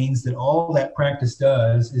dot means that all that practice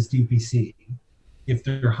does is DPC. If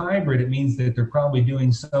they're hybrid, it means that they're probably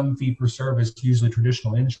doing some fee-for-service, usually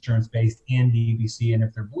traditional insurance-based, and DPC. And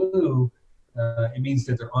if they're blue, it means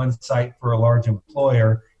that they're on site for a large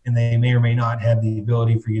employer, and they may or may not have the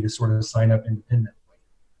ability for you to sort of sign up independently.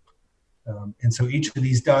 And so each of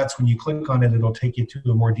these dots, when you click on it, it'll take you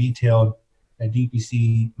to a more detailed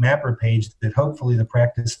DPC mapper page that hopefully the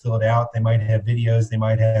practice filled out. They might have videos, they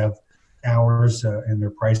might have hours, and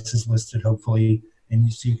their prices listed, hopefully.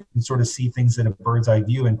 And so you can sort of see things at a bird's eye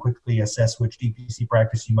view and quickly assess which DPC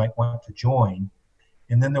practice you might want to join.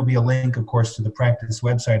 And then there'll be a link, of course, to the practice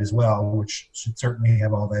website as well, which should certainly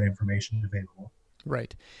have all that information available.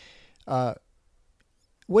 Right.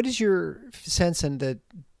 What is your sense in the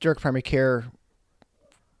direct primary care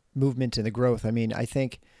movement and the growth? I mean, I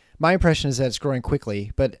think my impression is that it's growing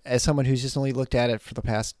quickly, but as someone who's just only looked at it for the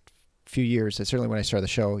past few years, certainly when I started the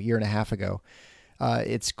show a year and a half ago,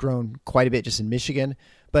 it's grown quite a bit just in Michigan.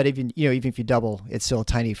 But even if you double, it's still a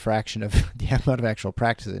tiny fraction of the amount of actual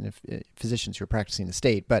practice and physicians who are practicing in the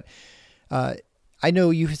state. But I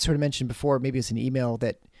know you had sort of mentioned before, maybe it's an email,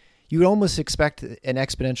 that you would almost expect an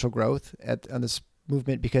exponential growth on this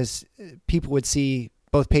movement because people would see,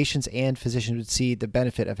 both patients and physicians would see the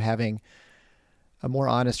benefit of having a more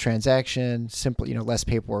honest transaction, simple, less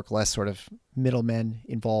paperwork, less sort of middlemen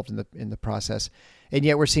involved in the process. And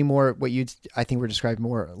yet we're seeing more I think we're describing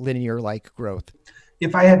more linear-like growth.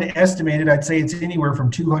 If I had to estimate it, I'd say it's anywhere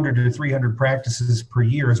from 200 to 300 practices per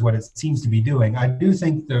year is what it seems to be doing. I do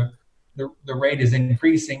think the rate is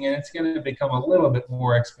increasing, and it's going to become a little bit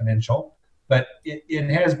more exponential, but it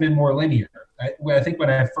has been more linear. I think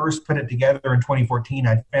when I first put it together in 2014,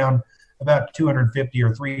 I found about 250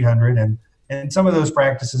 or 300, and some of those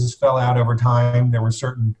practices fell out over time. There were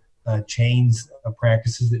certain chains of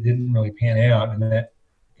practices that didn't really pan out, and that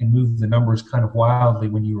can move the numbers kind of wildly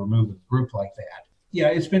when you remove a group like that. Yeah,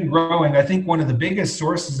 it's been growing. I think one of the biggest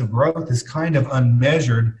sources of growth is kind of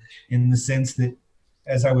unmeasured in the sense that,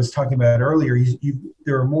 as I was talking about earlier,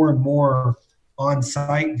 there are more and more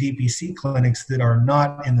on-site DPC clinics that are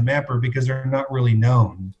not in the mapper because they're not really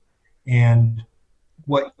known. And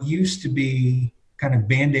what used to be kind of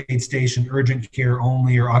Band-Aid station, urgent care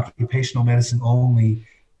only or occupational medicine only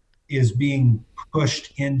is being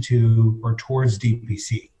pushed into or towards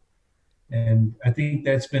DPC. And I think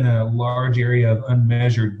that's been a large area of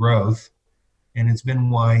unmeasured growth. And it's been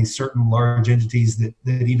why certain large entities that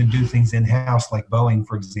even do things in-house, like Boeing,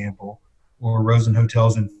 for example, or Rosen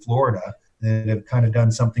Hotels in Florida, that have kind of done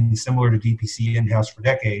something similar to DPC in-house for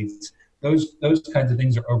decades, those kinds of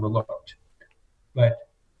things are overlooked. But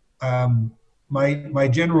my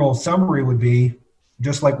general summary would be,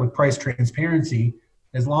 just like with price transparency,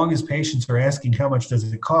 as long as patients are asking how much does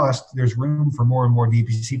it cost, there's room for more and more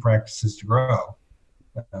DPC practices to grow.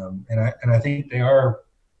 And I think they're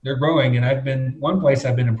growing. And one place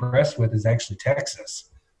I've been impressed with is actually Texas.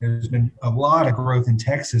 There's been a lot of growth in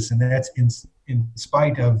Texas, and that's in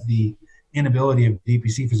spite of the inability of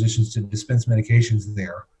DPC physicians to dispense medications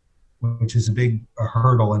there, which is a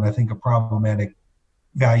hurdle and I think a problematic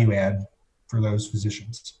value add for those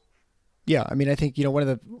physicians. Yeah, I mean, I think,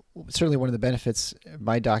 certainly one of the benefits of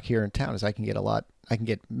my doc here in town is I can get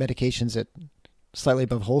medications at slightly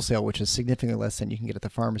above wholesale, which is significantly less than you can get at the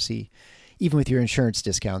pharmacy, even with your insurance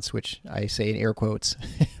discounts, which I say in air quotes.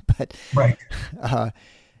 But right.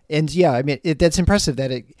 And yeah, I mean, that's impressive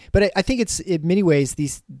but I think it's in many ways,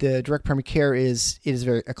 the direct primary care is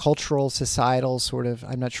very a cultural, societal sort of,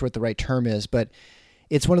 I'm not sure what the right term is, but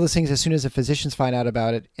it's one of those things, as soon as the physicians find out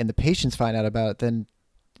about it and the patients find out about it, then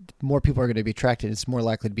more people are going to be attracted. It's more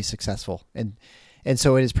likely to be successful. And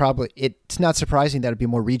so it's not surprising that it'd be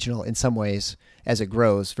more regional in some ways as it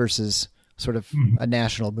grows versus sort of a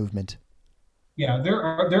national movement. Yeah, there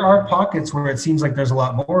are pockets where it seems like there's a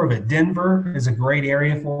lot more of it. Denver is a great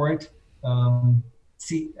area for it.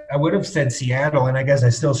 I would have said Seattle, and I guess I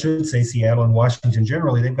still should say Seattle and Washington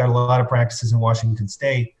generally. They've got a lot of practices in Washington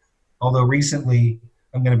State. Although recently,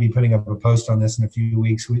 I'm going to be putting up a post on this in a few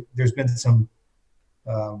weeks. There's been some,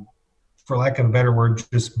 for lack of a better word,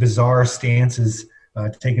 just bizarre stances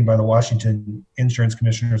taken by the Washington Insurance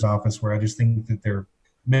Commissioner's Office, where I just think that they're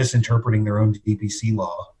misinterpreting their own DPC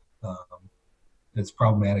law. That's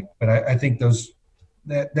problematic. But I think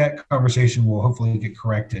that conversation will hopefully get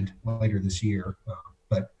corrected later this year.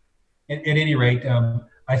 But at any rate, I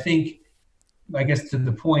guess to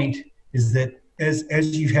the point is that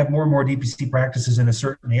as you have more and more DPC practices in a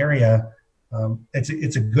certain area,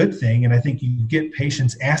 it's a good thing. And I think you get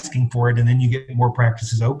patients asking for it, and then you get more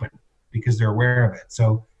practices open because they're aware of it.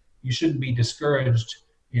 So you shouldn't be discouraged.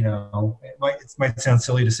 It might sound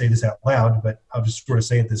silly to say this out loud, but I'll just sort of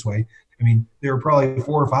say it this way. I mean, there are probably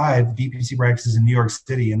 4 or 5 DPC practices in New York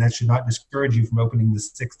City, and that should not discourage you from opening the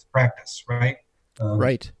 6th practice, right?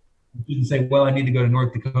 Right. You shouldn't say, well, I need to go to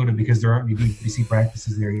North Dakota because there aren't any DPC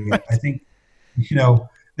practices there yet. I think,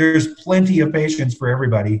 there's plenty of patients for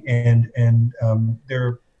everybody, and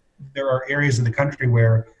there are areas of the country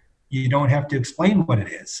where you don't have to explain what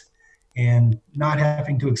it is. And not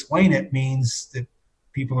having to explain it means that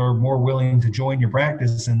people are more willing to join your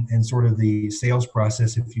practice, and sort of the sales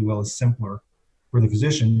process, if you will, is simpler for the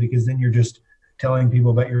physician, because then you're just telling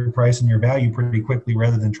people about your price and your value pretty quickly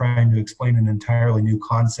rather than trying to explain an entirely new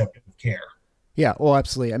concept of care. Yeah, well,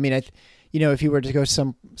 absolutely. I mean, if you were to go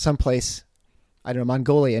someplace, I don't know,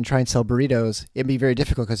 Mongolia, and try and sell burritos, it'd be very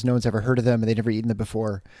difficult because no one's ever heard of them and they've never eaten them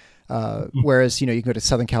before. Whereas, you can go to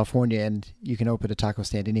Southern California and you can open a taco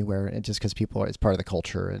stand anywhere, and just because it's part of the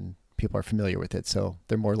culture and people are familiar with it, so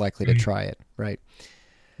they're more likely to try it, right?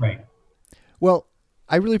 Right. Well,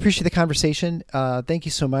 I really appreciate the conversation. Thank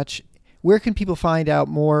you so much. Where can people find out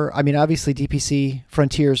more? I mean, obviously DPC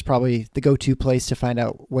Frontier is probably the go-to place to find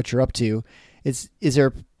out what you're up to. Is there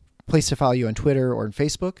a place to follow you on Twitter or on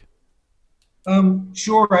Facebook?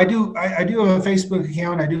 Sure. I do have a Facebook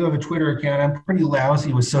account. I do have a Twitter account. I'm pretty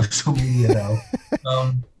lousy with social media though.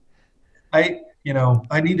 I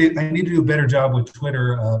need to do a better job with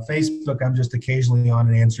Twitter. Facebook, I'm just occasionally on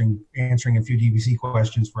and answering a few DPC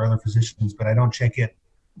questions for other physicians, but I don't check it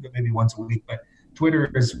maybe once a week. But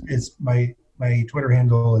Twitter is my Twitter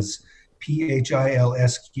handle is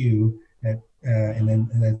PHILSQ and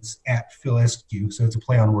that's at Phil Eskew. So it's a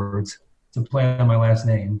play on words. It's a play on my last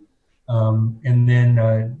name. And then,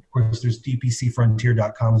 of course, there's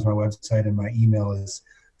dpcfrontier.com is my website, and my email is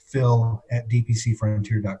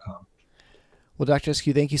phil@dpcfrontier.com. Well, Dr.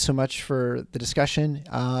 Eskew, thank you so much for the discussion.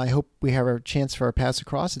 I hope we have a chance for our paths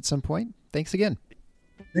across at some point. Thanks again.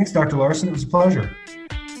 Thanks, Dr. Larson. It was a pleasure.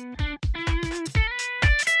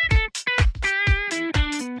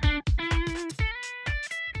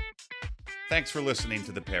 Thanks for listening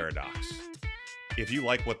to The Paradox. If you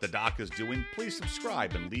like what the doc is doing, please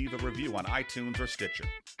subscribe and leave a review on iTunes or Stitcher.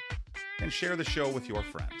 And share the show with your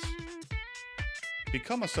friends.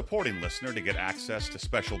 Become a supporting listener to get access to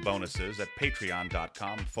special bonuses at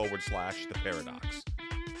patreon.com/theparadox.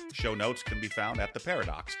 Show notes can be found at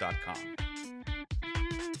theparadox.com.